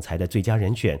行总裁的最佳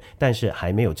人选，但是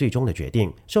还没有最终的决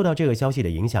定。受到这个消息的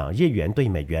影响，日元对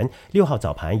美元6号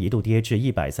早盘一度跌至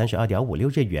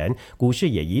 132.56 日元，股市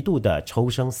也一度的抽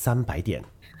升300点。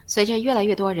随着越来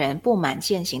越多人不满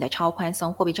现行的超宽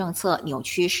松货币政策扭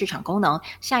曲市场功能，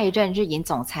下一任日银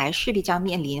总裁势必将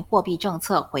面临货币政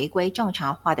策回归正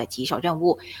常化的棘手任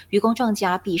务。雨宫正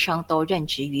佳毕生都任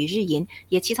职于日银，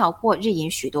也起草过日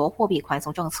银许多货币宽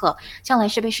松政策，向来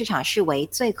是被市场视为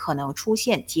最可能出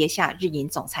现接下日银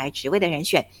总裁职位的人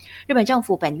选。日本政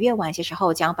府本月晚些时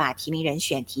候将把提名人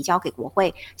选提交给国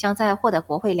会，将在获得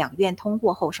国会两院通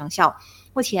过后生效。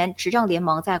目前执政联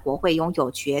盟在国会拥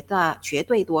有绝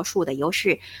对多数的优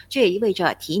势，这也意味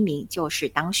着提名就是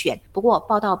当选。不过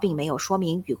报道并没有说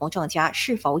明雨宫正佳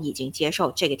是否已经接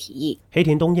受这个提议。黑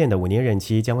田东彦的5年任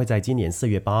期将会在今年4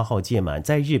月8号届满。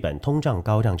在日本通胀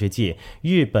高涨之际，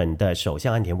日本的首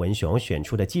相岸田文雄选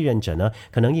出的继任者呢，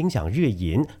可能影响日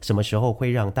银什么时候会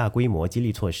让大规模激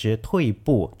励措施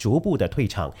逐步的退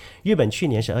场。日本去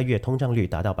年12月通胀率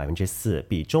达到 4%，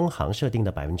 比中行设定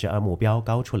的 2% 目标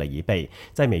高出了1倍。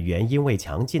在美元因为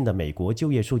强劲的美国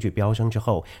就业数据飙升之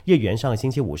后，日元上星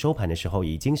期五收盘的时候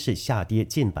已经是下跌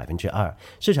近 2%。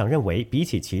 市场认为比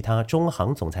起其他中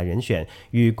行总裁人选，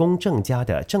雨宫正佳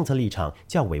的政策立场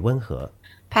较为温和。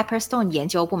Pepperstone 研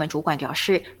究部门主管表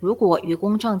示，如果雨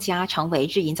宫正佳成为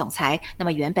日银总裁，那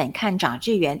么原本看涨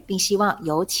日元并希望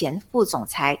由前副总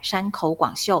裁山口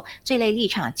广秀这类立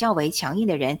场较为强硬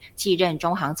的人继任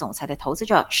中行总裁的投资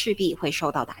者势必会受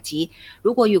到打击。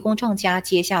如果雨宫正佳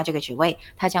接下这个职位，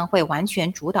他将会完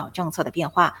全主导政策的变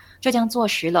化，这将坐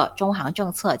实了中行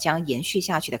政策将延续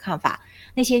下去的看法。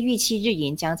那些预期日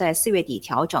银将在4月底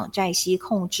调整债息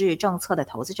控制政策的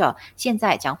投资者，现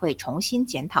在将会重新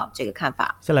检讨这个看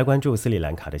法。先来关注斯里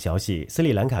兰卡的消息。斯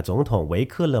里兰卡总统维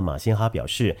克勒马辛哈表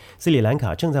示，斯里兰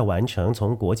卡正在完成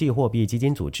从国际货币基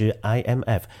金组织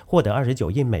IMF 获得29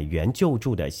亿美元救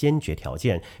助的先决条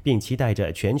件，并期待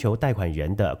着全球贷款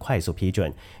人的快速批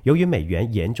准。由于美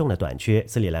元严重的短缺，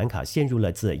斯里兰卡陷入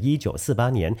了自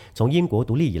1948年从英国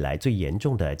独立以来最严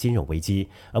重的金融危机。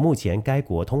而目前该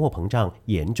国通货膨胀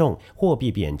严重，货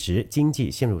币贬值，经济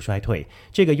陷入衰退。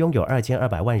这个拥有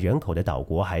2200万人口的岛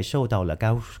国还受到了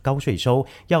高税收、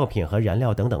药品和燃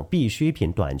料等等必需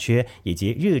品短缺以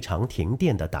及日常停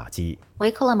电的打击。维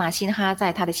克勒马辛哈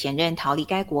在他的前任逃离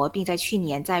该国，并在去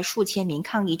年在数千名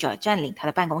抗议者占领他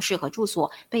的办公室和住所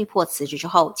被迫辞职之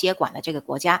后接管了这个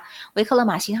国家。维克勒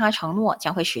马辛哈承诺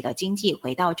将会使得经济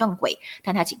回到正轨，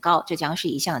但他警告这将是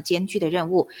一项艰巨的任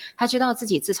务。他知道自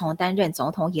己自从担任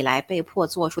总统以来被迫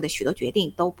做出的许多决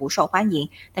定都不受欢迎，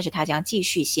但是他将继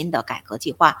续新的改革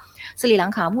计划。斯里兰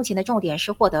卡目前的重点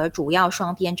是获得主要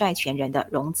双边债权人的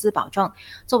融资保证。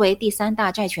作为第3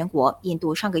大债权国，印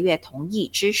度上个月同意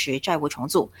支持债务重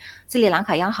组。斯里兰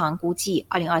卡央行估计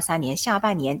2023年下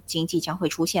半年经济将会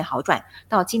出现好转，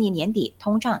到今年年底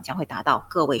通胀将会达到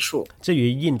个位数。至于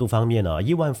印度方面呢，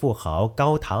亿万富豪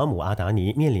高塔姆阿达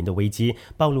尼面临的危机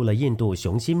暴露了印度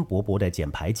雄心勃勃的减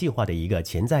排计划的一个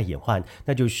潜在隐患，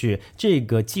那就是这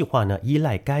个计划呢依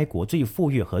赖该国最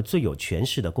富裕和最有权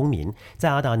势的公民。在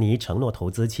阿达尼承诺投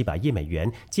资700亿美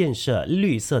元建设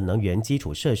绿色能源基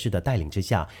础设施的带领之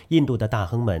下，印度的大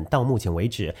亨们到目前为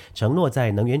止承诺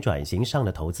在能源转型上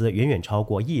的投资远远超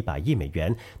过100亿美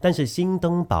元。但是新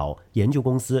登堡研究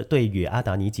公司对与阿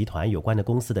达尼集团有关的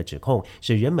公司的指控，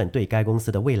使人们对该公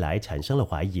司的未来产生了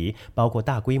怀疑，包括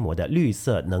大规模的绿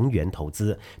色能源投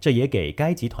资。这也给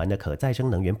该集团的可再生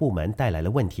能源部门带来了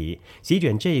问题。席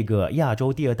卷这个亚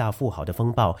洲第2大富豪的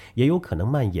风暴也有可能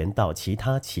蔓延到其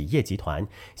他企业集团。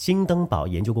新登堡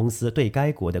研究公司对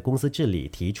该国的公司治理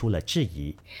提出了质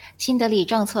疑。新德里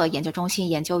政策研究中心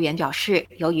研究员表示，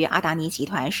由于阿达尼集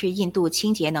团是印度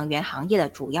清洁能源行业的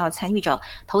主要参与者，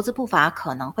投资步伐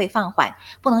可能会放缓，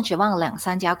不能指望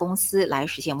2-3家公司来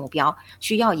实现目标，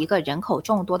需要一个人口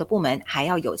众多的部门，还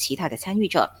要有其他的参与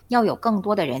者，要有更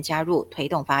多的人加入推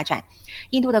动发展。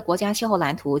印度的国家气候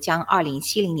蓝图将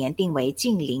2070年定为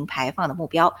净零排放的目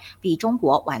标，比中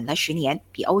国晚了10年，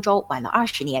比欧洲晚了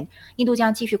20年。印度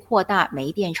将继续扩大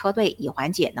煤电车队以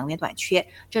缓解能源短缺，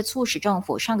这促使政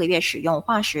府上个月使用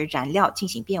化石燃料进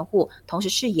行辩护，同时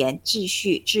誓言继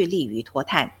续致力于脱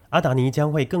碳。阿达尼将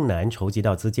会更难筹集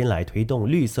到资金来推动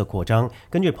绿色扩张。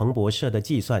根据彭博社的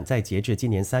计算，在截至今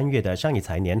年3月的上一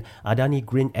财年，阿达尼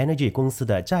Green Energy 公司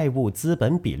的债务资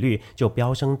本比率就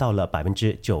飙升到了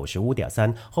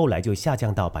 95.3%， 后来就下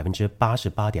降到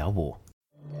 88.5%。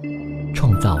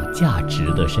 创造价值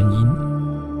的声音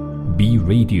B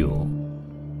Radio。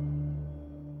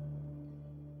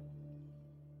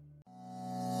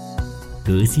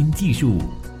 革新技术，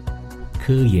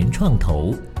科研创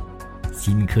投，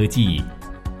新科技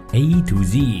A to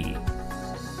Z。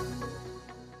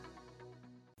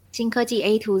新科技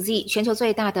A to Z， 全球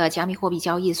最大的加密货币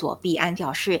交易所币安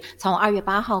表示，从2月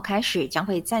8号开始将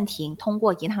会暂停通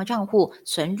过银行账户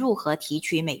存入和提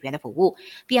取美元的服务。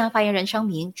币安发言人声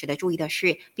明，值得注意的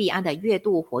是，币安的月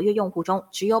度活跃用户中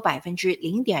只有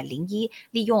 0.01%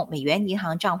 利用美元银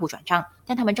行账户转账，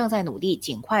但他们正在努力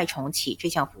尽快重启这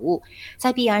项服务。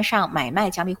在币安上买卖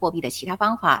加密货币的其他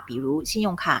方法，比如信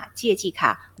用卡、借记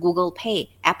卡、Google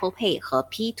Pay、Apple Pay 和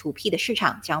P2P 的市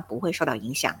场将不会受到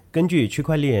影响。根据区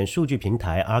块链数据平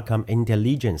台 Arkham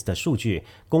Intelligence 的数据，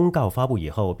公告发布以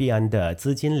后，币安的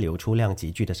资金流出量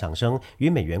急剧的上升，与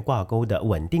美元挂钩的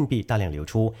稳定币大量流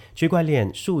出。区块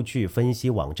链数据分析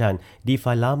网站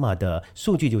DeFi Llama 的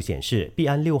数据就显示，币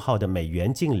安6号的美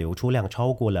元净流出量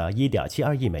超过了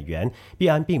 1.72 亿美元。币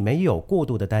安并没有过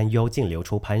度的担忧净流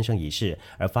出攀升一事，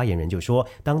而发言人就说，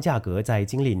当价格在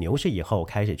经历牛市以后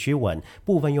开始趋稳，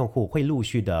部分用户会陆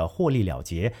续的获利了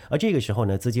结，而这个时候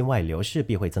呢，资金外流势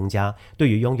必会增加。对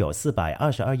于拥有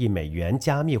422亿美元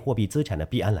加密货币资产的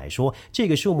币安来说，这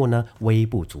个数目呢微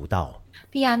不足道。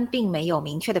币安并没有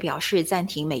明确的表示暂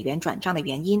停美元转账的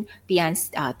原因。币安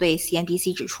对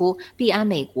CNBC 指出，币安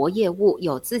美国业务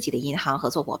有自己的银行合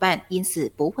作伙伴，因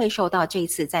此不会受到这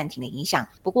次暂停的影响。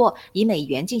不过，以美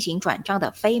元进行转账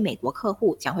的非美国客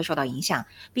户将会受到影响。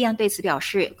币安对此表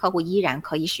示，客户依然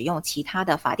可以使用其他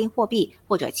的法定货币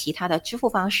或者其他的支付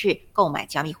方式购买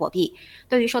加密货币。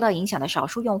对于受到影响的少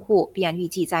数用户，币安预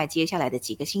计在接下来的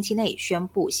几个星期内宣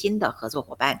布新的合作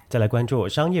伙伴。再来关注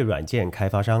商业软件开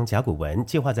发商甲骨文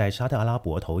计划在沙特阿拉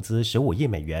伯投资15亿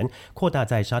美元，扩大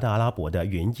在沙特阿拉伯的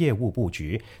云业务布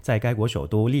局，在该国首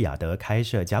都利雅得开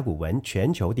设甲骨文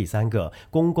全球第3个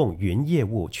公共云业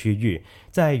务区域。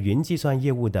在云计算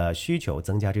业务的需求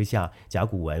增加之下，甲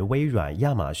骨文、微软、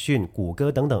亚马逊、谷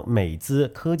歌等等美资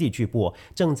科技巨擘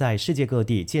正在世界各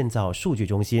地建造数据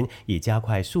中心，以加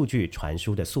快数据传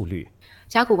输的速率。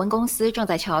甲骨文公司正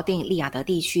在敲定利雅得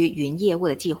地区云业务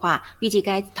的计划，预计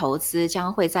该投资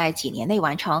将会在几年内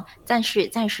完成，但是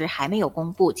暂时还没有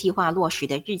公布计划落实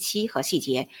的日期和细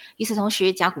节。与此同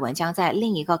时，甲骨文将在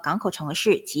另一个港口城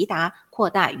市吉达扩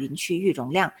大云区域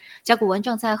容量。甲骨文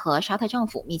正在和沙特政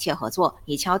府密切合作，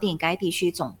以敲定该地区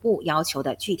总部要求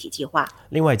的具体计划。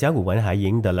另外，甲骨文还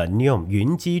赢得了 NEOM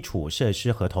云基础设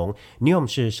施合同。NEOM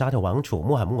是沙特王储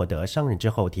穆罕默德上任之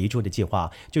后提出的计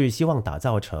划，就是希望打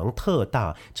造成特大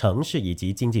城市以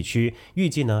及经济区，预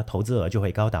计呢投资额就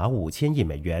会高达5000亿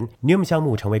美元。NEOM 项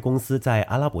目成为公司在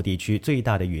阿拉伯地区最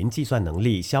大的云计算能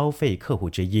力消费客户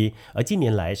之一，而近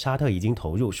年来沙特已经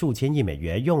投入数千亿美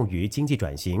元用于经济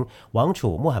转型。王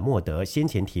储穆罕默德先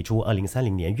前提出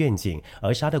2030年愿景，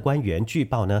而沙特官员据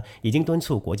报呢已经敦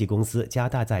促国际公司加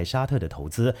大在沙特的投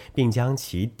资，并将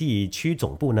其地区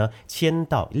总部呢迁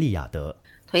到利雅得。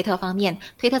推特方面，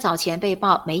推特早前被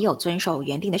曝没有遵守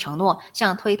原定的承诺，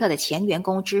向推特的前员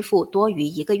工支付多于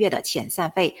1个月的遣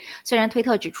散费。虽然推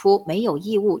特指出没有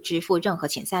义务支付任何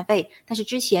遣散费，但是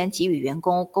之前给予员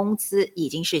工工资已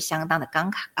经是相当的慷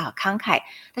慨。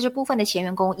但是部分的前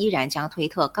员工依然将推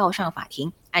特告上法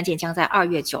庭。案件将在2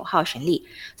月9号审理。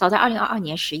早在2022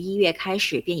年11月开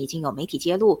始，便已经有媒体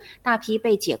揭露，大批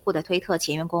被解雇的推特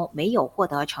前员工没有获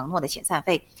得承诺的遣散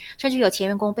费，甚至有前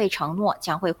员工被承诺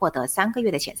将会获得3个月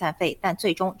的遣散费，但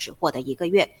最终只获得1个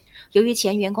月。由于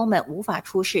前员工们无法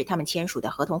出示他们签署的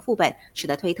合同副本，使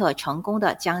得推特成功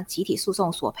的将集体诉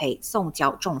讼索赔送交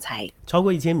仲裁。超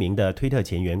过1000名的推特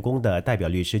前员工的代表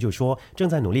律师就说，正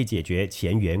在努力解决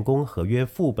前员工合约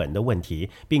副本的问题，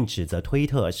并指责推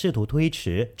特试图推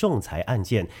迟仲裁案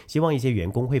件，希望一些员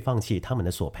工会放弃他们的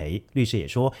索赔。律师也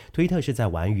说，推特是在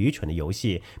玩愚蠢的游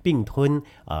戏，并吞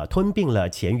并了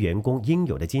前员工应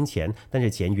有的金钱，但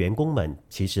是前员工们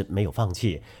其实没有放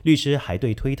弃。律师还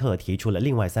对推特提出了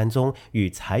另外3宗与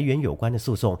裁员有关的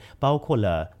诉讼，包括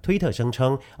了推特声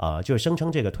称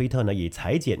这个推特呢以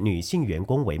裁减女性员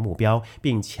工为目标，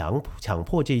并强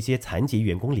迫这些残疾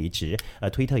员工离职。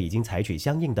推特已经采取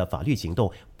相应的法律行动，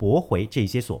驳回这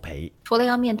些索赔。除了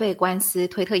要面对官司，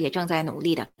推特也正在努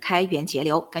力的开源节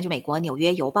流。根据美国纽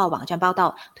约邮报网站报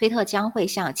道，推特将会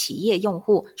向企业用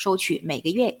户收取每个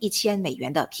月1000美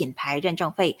元的品牌认证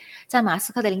费。在马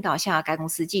斯克的领导下，该公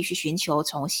司继续寻求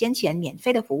从先前免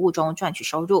费的服务中赚取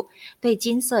收入。对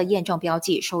金色验证标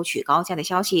记收取高价的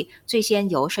消息，最先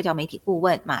由社交媒体顾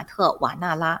问马特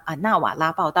纳瓦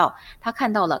拉报道，他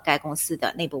看到了该公司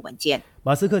的内部文件。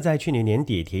马斯克在去年年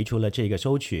底提出了这个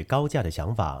收取高价的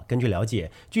想法。根据了解，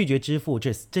拒绝支付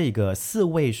这个4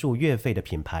位数月费的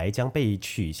品牌将被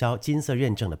取消金色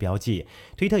认证的标记。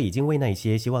推特已经为那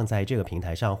些希望在这个平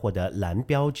台上获得蓝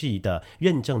标记的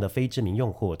认证的非知名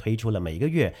用户推出了每个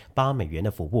月8美元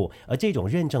的服务，而这种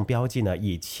认证标记呢，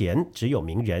以前只有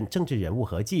名人、政治人物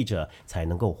和记者才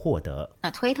能够获得。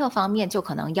那推特方面就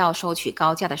可能要收取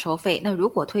高价的收费。那如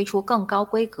果推出更高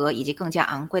规格以及更加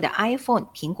昂贵的 iPhone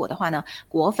苹果的话呢，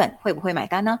果粉会不会买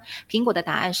单呢？苹果的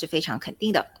答案是非常肯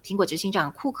定的。苹果执行长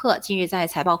库克近日在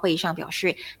财报会议上表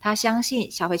示，他相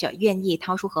信消费者愿意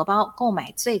掏出荷包购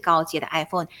买最高阶的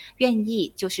iPhone， 愿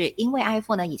意就是因为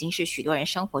iPhone 呢已经是许多人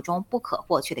生活中不可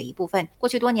或缺的一部分。过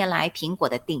去多年来，苹果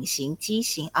的顶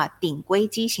规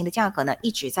机型的价格呢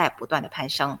一直在不断的攀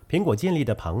升。苹果建立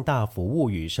的庞大服务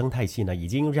与生态系呢，已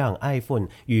经让 iPhone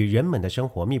与人们的生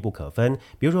活密不可分。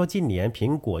比如说，近年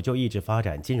苹果就一直发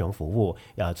展金融服务，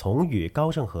从与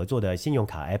高盛合作的信用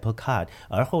卡 Apple Card，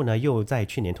 而后呢又在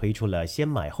去年推出了先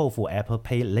买后付 Apple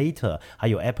Pay Later， 还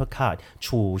有 Apple Card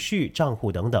储蓄账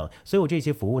户等等。所有这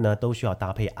些服务呢都需要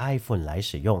搭配 iPhone 来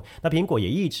使用。那苹果也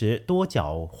一直多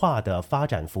角化的发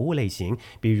展服务类型，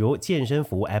比如健身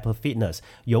服务 Apple Fitness，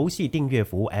 游戏订阅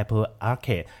服务 Apple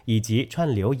Arcade， 以及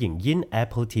串流影音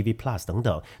Apple TV Plus 等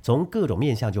等，从各种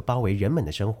面向就包围人们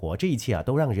的生活。这一切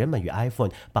都让人们与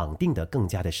iPhone 绑定得更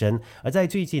加的深。而在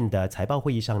最近的财报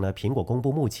会议上呢，苹果公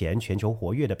布目前全球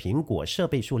活跃的苹果设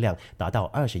备数量达到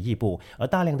20亿部，而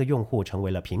大量的用户成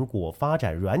为了苹果发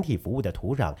展软体服务的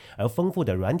土壤，而丰富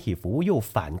的软体服务又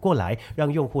反过来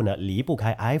让用户呢离不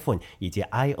开 iPhone 以及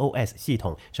iOS 系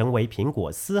统，成为苹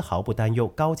果丝毫不担忧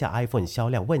高价 iPhone 销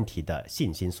量问题的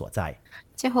信心所在。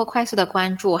最后快速的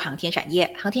关注航天产业。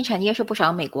航天产业是不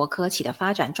少美国科企的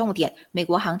发展重点。美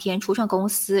国航天初创公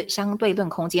司相对论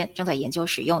空间正在研究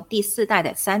使用第4代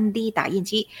的3D 打印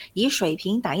机，以水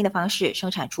平打印的方方式生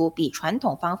产出比传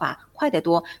统方法快得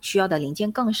多，需要的零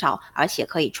件更少，而且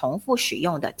可以重复使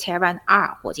用的 Terran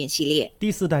R 火箭系列。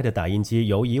第4代的打印机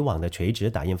由以往的垂直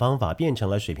打印方法变成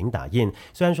了水平打印，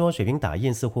虽然说水平打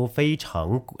印似乎非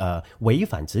常违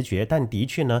反直觉，但的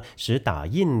确呢使打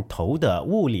印头的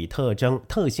物理特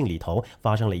性里头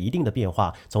发生了一定的变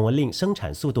化，从而令生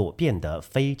产速度变得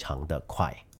非常的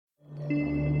快。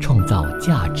创造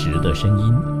价值的声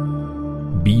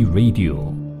音 B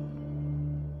Radio。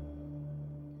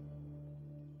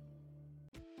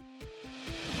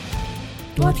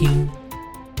 多听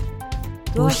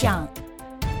多想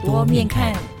多面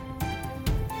看，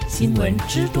新闻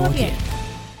知多点。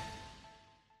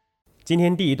今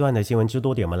天第一段的新闻知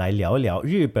多点，我们来聊一聊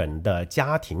日本的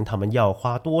家庭，他们要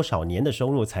花多少年的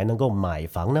收入才能够买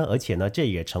房呢？而且呢，这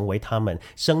也成为他们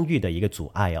生育的一个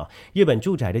阻碍哦。日本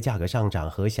住宅的价格上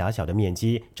涨和狭小的面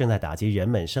积正在打击人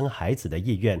们生孩子的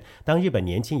意愿。当日本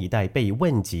年轻一代被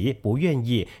问及不愿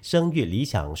意生育理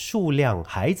想数量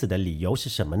孩子的理由是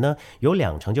什么呢？有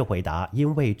20%就回答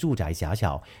因为住宅狭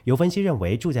小。有分析认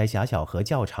为，住宅狭小和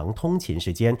较长通勤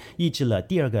时间抑制了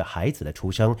第2个孩子的出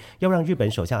生。要让日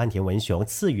本首相岸田文雄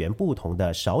次元不同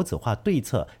的少子化对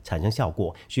策产生效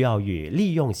果，需要与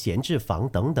利用闲置房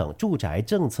等等住宅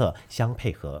政策相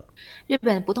配合。日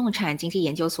本不动产经济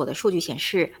研究所的数据显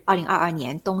示，2022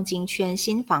年东京圈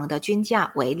新房的均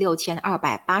价为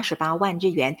6288万日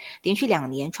元，连续2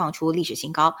年创出历史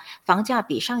新高，房价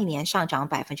比上一年上涨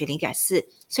 0.4%。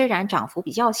虽然涨幅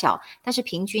比较小，但是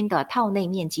平均的套内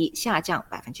面积下降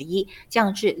 1%，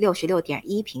 降至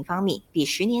 66.1 平方米，比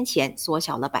10年前缩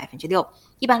小了 6%。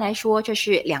一般来说，这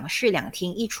是2室2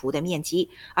厅1厨的面积。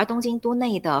而东京都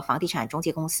内的房地产中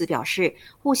介公司表示，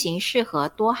户型适合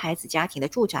多孩子家庭的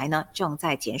住宅呢，正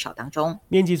在减少当中。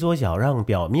面积缩小让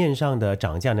表面上的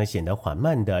涨价呢显得缓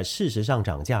慢的事实上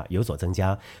涨价有所增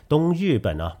加。东日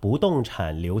本不动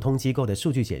产流通机构的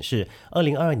数据显示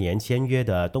，2022年签约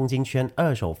的东京圈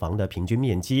二手房的平均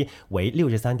面积为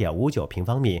 63.59 平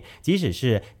方米，即使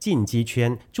是近畿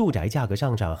圈住宅价格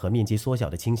上涨和面积缩小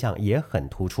的倾向也很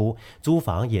突出，租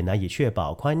房也难以确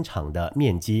保宽敞的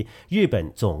面积。日本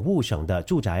总务省的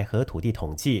住宅和土地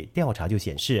统计调查就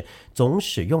显示，总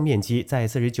使用面积在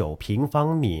49平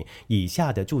方米以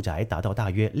下的住宅达到大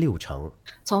约60%。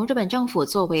从日本政府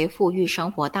作为富裕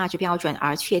生活大致标准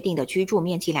而确定的居住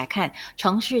面积来看，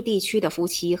城市地区的夫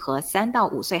妻和3到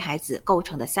5岁孩子构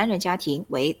成的3人家庭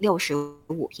为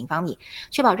65平方米，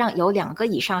确保让有2个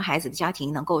以上孩子的家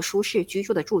庭能够舒适居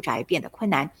住的住宅变得困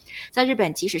难。在日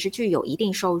本，即使是具有一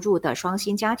定收入的双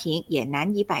薪家庭，也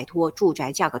难以摆脱住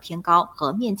宅价格偏高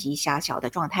和面积狭小的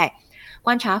状态。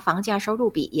观察房价收入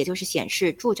比，也就是显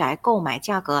示住宅购买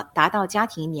价格达到家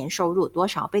庭年收入多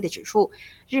少倍的指数，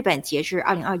日本截至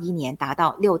2021年达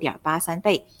到 6.83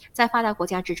 倍，在发达国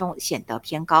家之中显得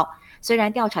偏高。虽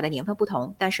然调查的年份不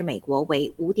同，但是美国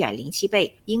为 5.07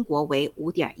 倍，英国为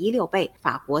 5.16 倍，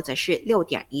法国则是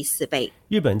 6.14 倍。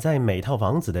日本在每套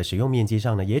房子的使用面积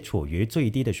上呢，也处于最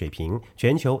低的水平。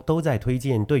全球都在推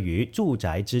进对于住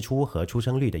宅支出和出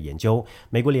生率的研究。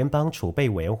美国联邦储备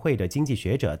委员会的经济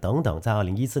学者等等，在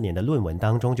2014年的论文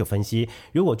当中就分析，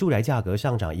如果住宅价格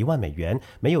上涨1万美元，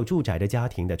没有住宅的家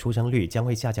庭的出生率将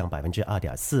会下降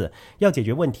 2.4%。要解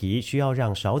决问题，需要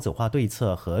让少子化对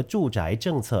策和住宅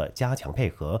政策加强配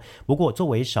合。不过，作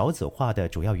为少子化的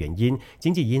主要原因，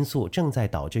经济因素正在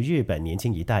导致日本年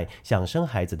轻一代想生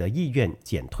孩子的意愿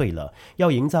减退了。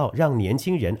要营造让年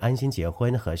轻人安心结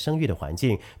婚和生育的环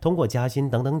境，通过加薪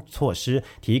等等措施，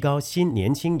提高新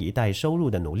年轻一代收入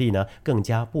的努力呢，更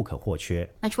加不可或缺。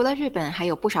那除了日本，还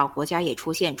有不少国家也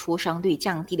出现出生率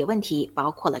降低的问题，包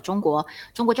括了中国。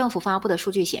中国政府发布的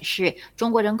数据显示，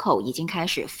中国人口已经开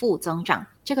始负增长。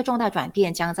这个重大转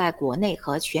变将在国内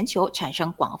和全球产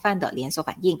生广泛的连锁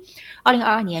反应。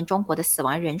2022年，中国的死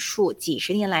亡人数几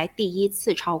十年来第一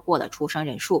次超过了出生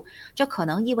人数，这可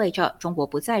能意味着中国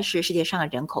不再是世界上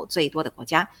人口最多的国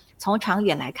家。从长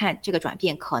远来看，这个转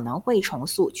变可能会重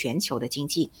塑全球的经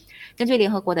济。根据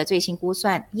联合国的最新估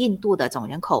算，印度的总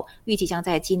人口预计将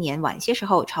在今年晚些时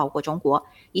候超过中国。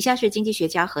以下是经济学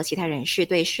家和其他人士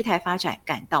对事态发展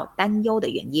感到担忧的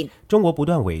原因。中国不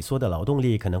断萎缩的劳动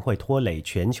力可能会拖累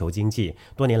全球经济。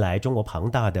多年来，中国庞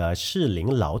大的适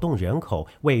龄劳动人口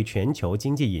为全球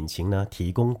经济引擎呢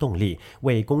提供动力，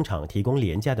为工厂提供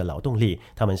廉价的劳动力，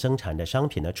他们生产的商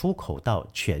品呢出口到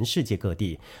全世界各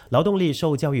地。劳动力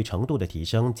受教育程度的提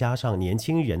升，加上年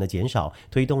轻人的减少，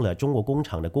推动了中国工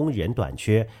厂的工人短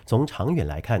缺。从长远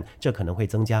来看，这可能会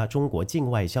增加中国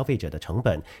境外消费者的成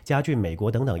本，加剧美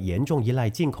国等等严重依赖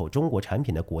进口中国产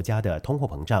品的国家的通货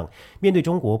膨胀。面对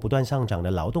中国不断上涨的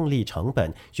劳动力成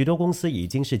本，许多公司已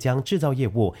经是将制造业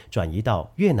务转移到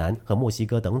越南和墨西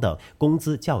哥等等工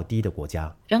资较低的国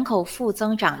家。人口负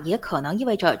增长也可能意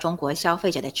味着中国消费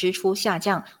者的支出下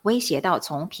降，威胁到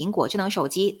从苹果智能手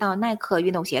机到耐克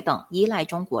运动鞋等依赖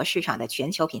中国市场的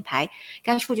全球品牌。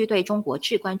该数据对中国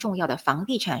至关重要的房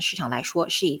地产市场来说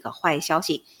是一个坏消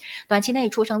息。短期内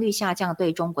出生率下降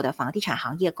对中国的房地产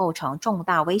行业构成重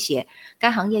大威胁，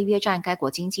该行业约占该国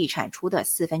经济产出的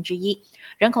1/4。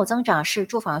人口增长是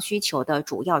住房需求的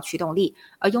主要驱动力，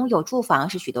而拥有住房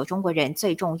是许多中国人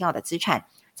最重要的资产。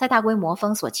在大规模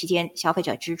封锁期间，消费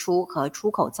者支出和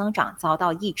出口增长遭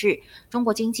到抑制，中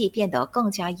国经济变得更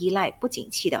加依赖不景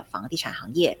气的房地产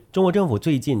行业。中国政府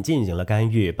最近进行了干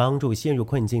预，帮助陷入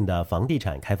困境的房地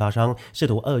产开发商，试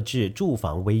图遏制住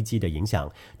房危机的影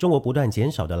响。中国不断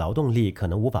减少的劳动力可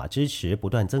能无法支持不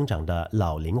断增长的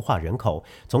老龄化人口。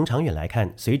从长远来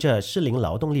看，随着适龄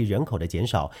劳动力人口的减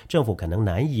少，政府可能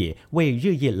难以为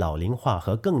日益老龄化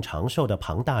和更长寿的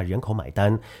庞大人口买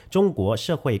单。中国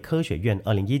社会科学院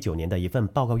2019年的一份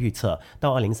报告预测，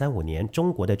到2035年，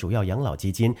中国的主要养老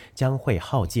基金将会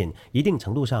耗尽，一定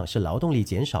程度上是劳动力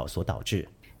减少所导致。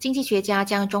经济学家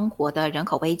将中国的人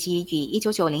口危机与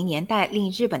1990年代令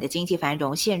日本的经济繁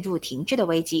荣陷入停滞的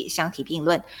危机相提并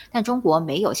论，但中国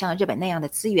没有像日本那样的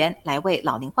资源来为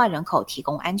老龄化人口提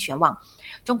供安全网。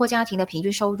中国家庭的平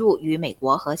均收入与美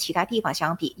国和其他地方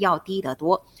相比要低得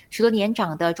多，许多年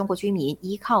长的中国居民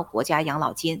依靠国家养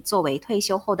老金作为退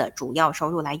休后的主要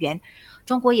收入来源。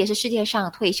中国也是世界上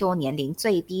退休年龄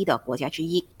最低的国家之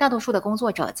一，大多数的工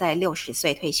作者在60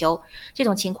岁退休。这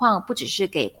种情况不只是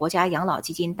给国家养老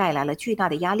基金带来了巨大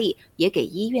的压力，也给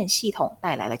医院系统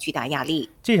带来了巨大压力。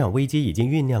这场危机已经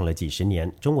酝酿了几十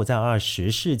年。中国在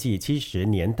20世纪70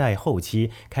年代后期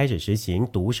开始实行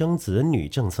独生子女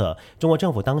政策，中国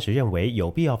政府当时认为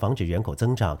有必要防止人口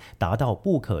增长达到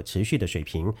不可持续的水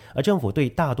平，而政府对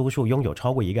大多数拥有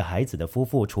超过一个孩子的夫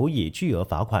妇处以巨额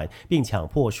罚款，并强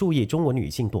迫数亿中国女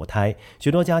性堕胎。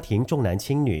许多家庭重男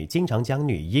轻女，经常将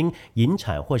女婴引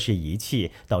产或是遗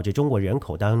弃，导致中国人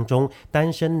口当中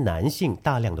单身男性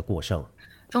大量的过剩。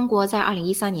中国在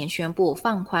2013年宣布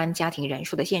放宽家庭人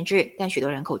数的限制，但许多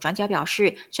人口专家表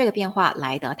示，这个变化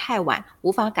来得太晚，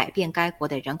无法改变该国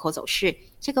的人口走势。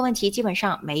这个问题基本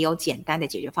上没有简单的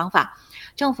解决方法。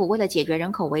政府为了解决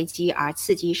人口危机而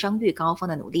刺激生育高峰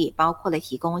的努力，包括了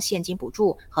提供现金补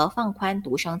助和放宽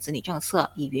独生子女政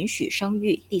策，以允许生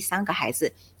育第3个孩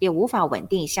子，也无法稳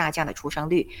定下降的出生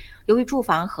率。由于住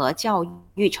房和教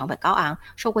育成本高昂，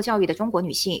受过教育的中国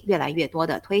女性越来越多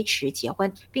地推迟结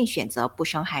婚，并选择不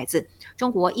生孩子。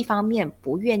中国一方面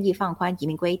不愿意放宽移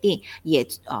民规定，也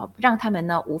让他们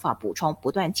无法补充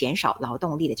不断减少劳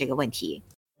动力的这个问题。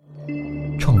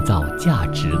创造价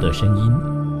值的声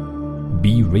音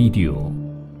 ，B Radio。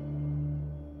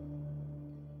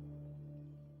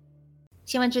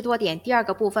新闻之多点第二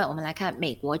个部分，我们来看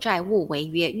美国债务违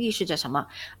约预示着什么。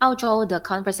澳洲的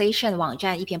Conversation 网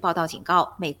站一篇报道警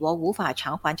告，美国无法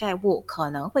偿还债务可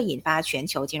能会引发全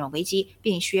球金融危机，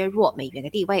并削弱美元的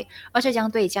地位，而这将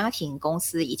对家庭、公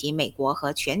司以及美国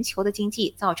和全球的经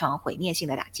济造成毁灭性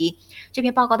的打击。这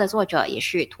篇报告的作者也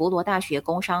是图罗大学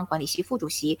工商管理系副主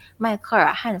席迈克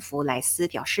尔·汉弗莱斯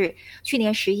表示，去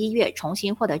年11月重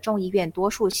新获得众议院多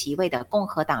数席位的共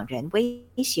和党人威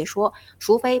胁说，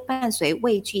除非伴随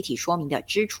未具体说明的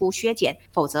支出削减，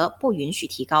否则不允许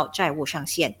提高债务上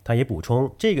限。他也补充，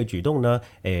这个举动呢，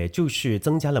就是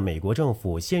增加了美国政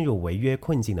府陷入违约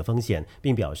困境的风险，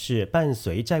并表示伴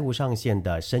随债务上限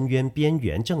的深渊边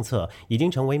缘政策已经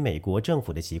成为美国政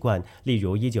府的习惯，例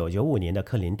如1995年的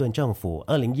克林顿政府、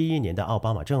2011年的奥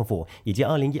巴马政府以及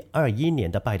2021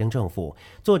年的拜登政府。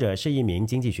作者是一名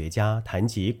经济学家，谈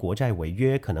及国债违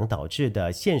约可能导致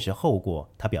的现实后果。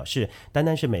他表示，单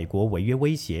单是美国违约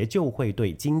威胁就会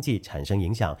对经济产生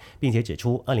影响，并且指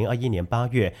出2021年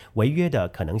8月违约的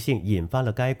可能性引发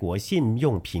了该国信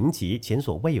用评级前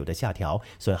所未有的下调，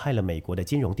损害了美国的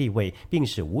金融地位，并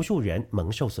使无数人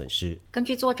蒙受损失。根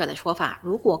据作者的说法，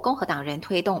如果共和党人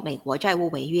推动美国债务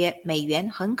违约，美元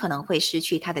很可能会失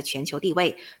去它的全球地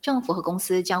位，政府和公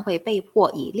司将会被迫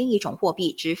以另一种货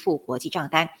币支付国际账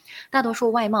单。大多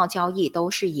数外贸交易都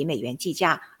是以美元计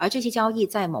价，而这些交易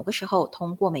在某个时候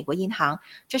通过美国银行，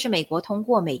这是美国通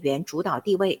过美元主主导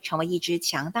地位成为一支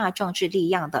强大政治力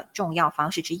量的重要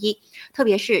方式之一，特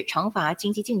别是惩罚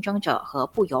经济竞争者和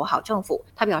不友好政府。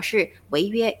他表示，违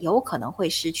约有可能会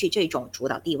失去这种主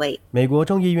导地位。美国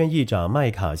众议院议长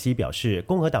麦卡锡表示，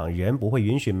共和党人不会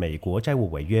允许美国债务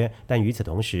违约，但与此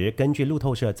同时，根据路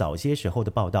透社早些时候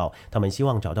的报道，他们希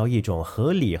望找到一种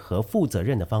合理和负责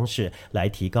任的方式来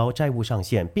提高债务上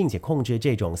限，并且控制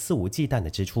这种肆无忌惮的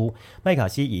支出。麦卡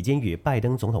锡已经与拜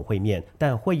登总统会面，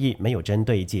但会议没有针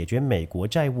对解决美国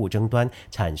债务争端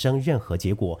产生任何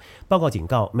结果。报告警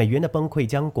告，美元的崩溃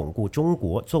将巩固中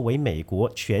国作为美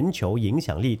国全球影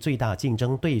响力最大竞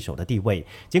争对手的地位。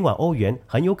尽管欧元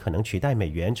很有可能取代美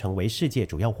元成为世界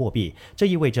主要货币，这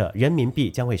意味着人民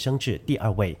币将会升至第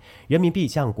2位。人民币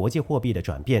向国际货币的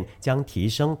转变将提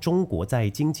升中国在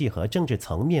经济和政治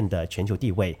层面的全球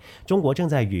地位。中国正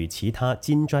在与其他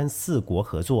金砖4国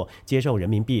合作，接受人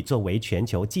民币作为全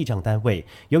球记账单位。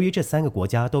由于这3个国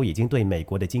家都已经对美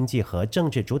国的经济和政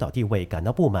治主导地位感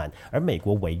到不满，而美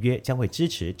国违约将会支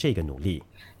持这个努力。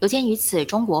有鉴于此，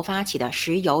中国发起的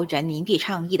石油人民币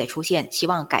倡议的出现，希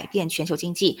望改变全球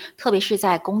经济，特别是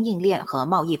在供应链和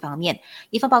贸易方面。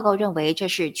一份报告认为，这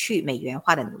是去美元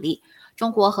化的努力。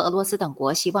中国和俄罗斯等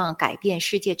国希望改变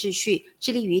世界秩序，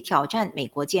致力于挑战美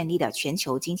国建立的全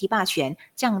球经济霸权，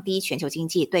降低全球经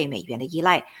济对美元的依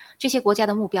赖。这些国家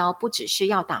的目标不只是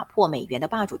要打破美元的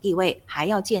霸主地位，还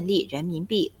要建立人民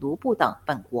币、卢布等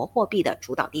本国货币的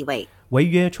主导地位。违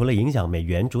约除了影响美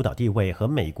元主导地位和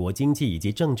美国经济以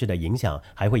及政治的影响，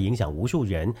还会影响无数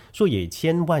人，数以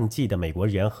千万计的美国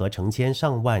人和成千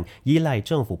上万依赖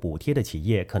政府补贴的企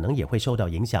业可能也会受到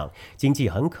影响，经济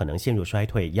很可能陷入衰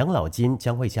退，养老金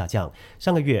将会下降。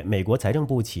上个月，美国财政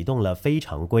部启动了非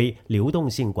常规流动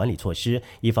性管理措施，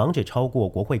以防止超过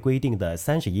国会规定的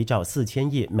31兆4000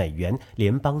亿美元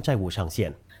联邦债务上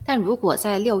限。但如果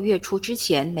在6月初之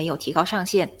前没有提高上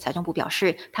限，财政部表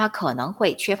示，它可能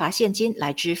会缺乏现金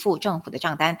来支付政府的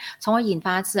账单，从而引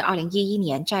发自2011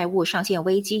年债务上限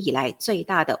危机以来最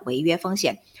大的违约风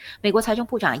险。美国财政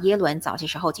部长耶伦早些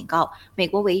时候警告，美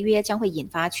国违约将会引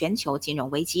发全球金融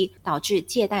危机，导致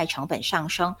借贷成本上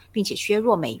升，并且削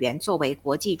弱美元作为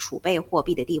国际储备货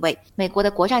币的地位。美国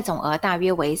的国债总额大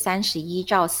约为31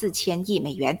兆4000亿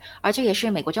美元，而这也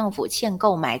是美国政府欠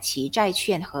购买其债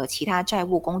券和其他债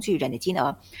务工具人的金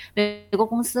额。美国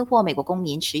公司或美国公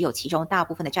民持有其中大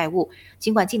部分的债务，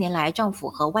尽管近年来政府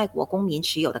和外国公民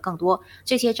持有的更多，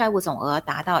这些债务总额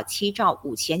达到7兆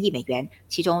5000亿美元，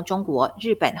其中中国、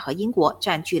日本和英国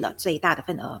占据了最大的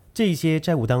份额。这些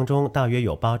债务当中，大约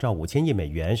有8兆5000亿美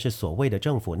元是所谓的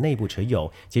政府内部持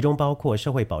有，其中包括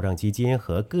社会保障基金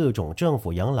和各种政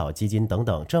府养老基金等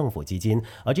等政府基金，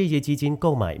而这些基金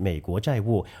购买美国债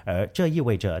务，而这意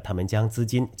味着他们将资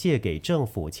金借给政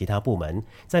府其他部门。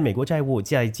在美国债务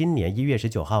在今年1月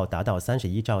19号达到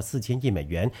31兆4000亿美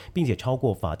元，并且超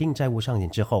过法定债务上限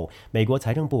之后，美国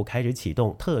财政部开始启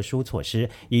动特殊措施，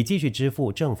以继续支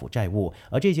付政府债务，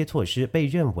而这些措施被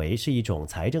认为是一种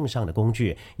财政上的工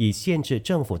具，以限制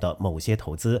政府的某些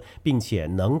投资，并且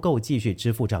能够继续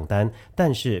支付账单，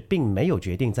但是并没有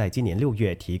决定在今年6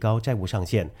月提高债务上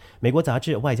限。美国杂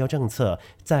志《外交政策》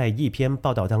在一篇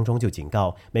报道当中就警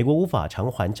告，美国无法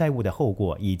偿还债务的后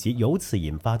果以及由此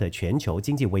引发的全球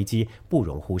经济危机不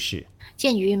容忽视。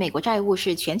鉴于美国债务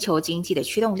是全球经济的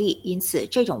驱动力，因此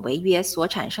这种违约所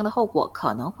产生的后果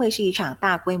可能会是一场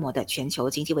大规模的全球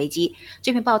经济危机。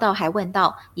这篇报道还问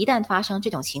到，一旦发生这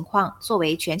种情况，作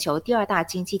为全球第2大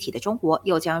经济体的中国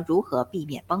又将如何避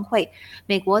免崩溃？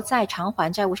美国在偿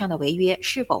还债务上的违约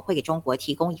是否会给中国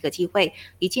提供一个机会，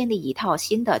以建立一套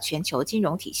新的全球金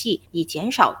融体系，以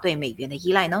减少对美元的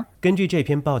依赖呢？根据这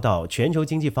篇报道，全球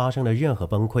经济发生的任何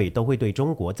崩溃都会对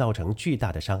中国造成巨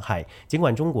大的伤害。尽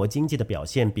管中国经济的表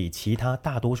现比其他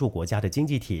大多数国家的经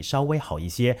济体稍微好一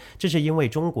些，这是因为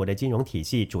中国的金融体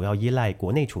系主要依赖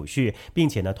国内储蓄，并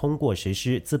且通过实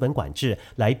施资本管制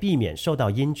来避免受到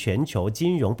因全球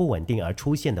金融不稳定而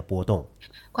出现的波动。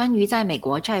关于在美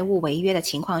国债务违约的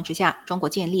情况之下，中国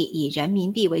建立以人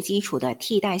民币为基础的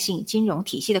替代性金融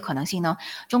体系的可能性呢？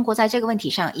中国在这个问题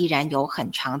上依然有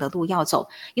很长的路要走，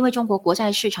因为中国国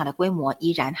债市场的规模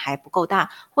依然还不够大，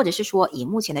或者是说以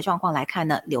目前的状况来看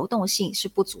呢，流动性是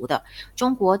不足的。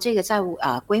中国这个债务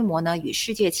规模呢，与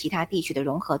世界其他地区的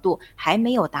融合度还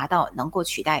没有达到能够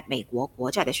取代美国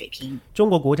国债的水平。中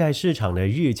国国债市场的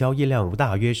日交易量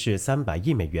大约是300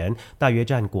亿美元，大约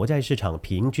占国债市场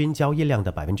平均交易量的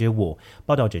5%。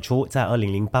报道指出，在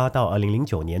2008到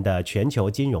2009年的全球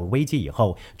金融危机以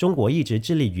后，中国一直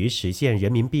致力于实现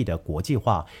人民币的国际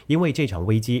化，因为这场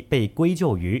危机被归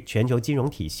咎于全球金融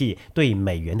体系对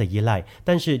美元的依赖，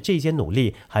但是这些努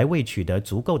力还未取得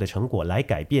足够的成果来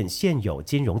改变现有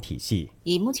金融体系。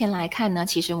以目前来看呢，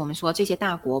其实我们说这些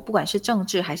大国不管是政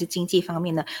治还是经济方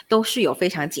面呢，都是有非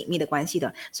常紧密的关系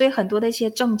的，所以很多的一些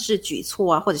政治举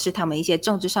措啊，或者是他们一些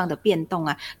政治上的变动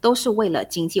啊，都是为了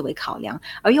经济为考量。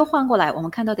而又换过来我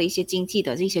们看到的一些经济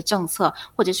的这些政策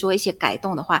或者说一些改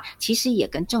动的话，其实也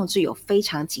跟政治有非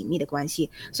常紧密的关系。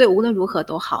所以无论如何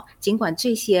都好，尽管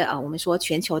这些我们说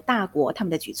全球大国他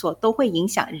们的举措都会影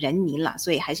响人民了，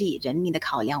所以还是以人民的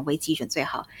考量为基准最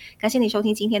好。感谢你收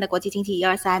听今天的国际经济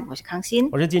123，我是康欣，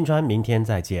我是晋川，明天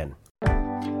再见。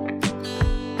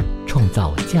创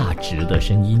造价值的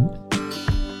声音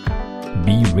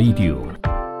B Radio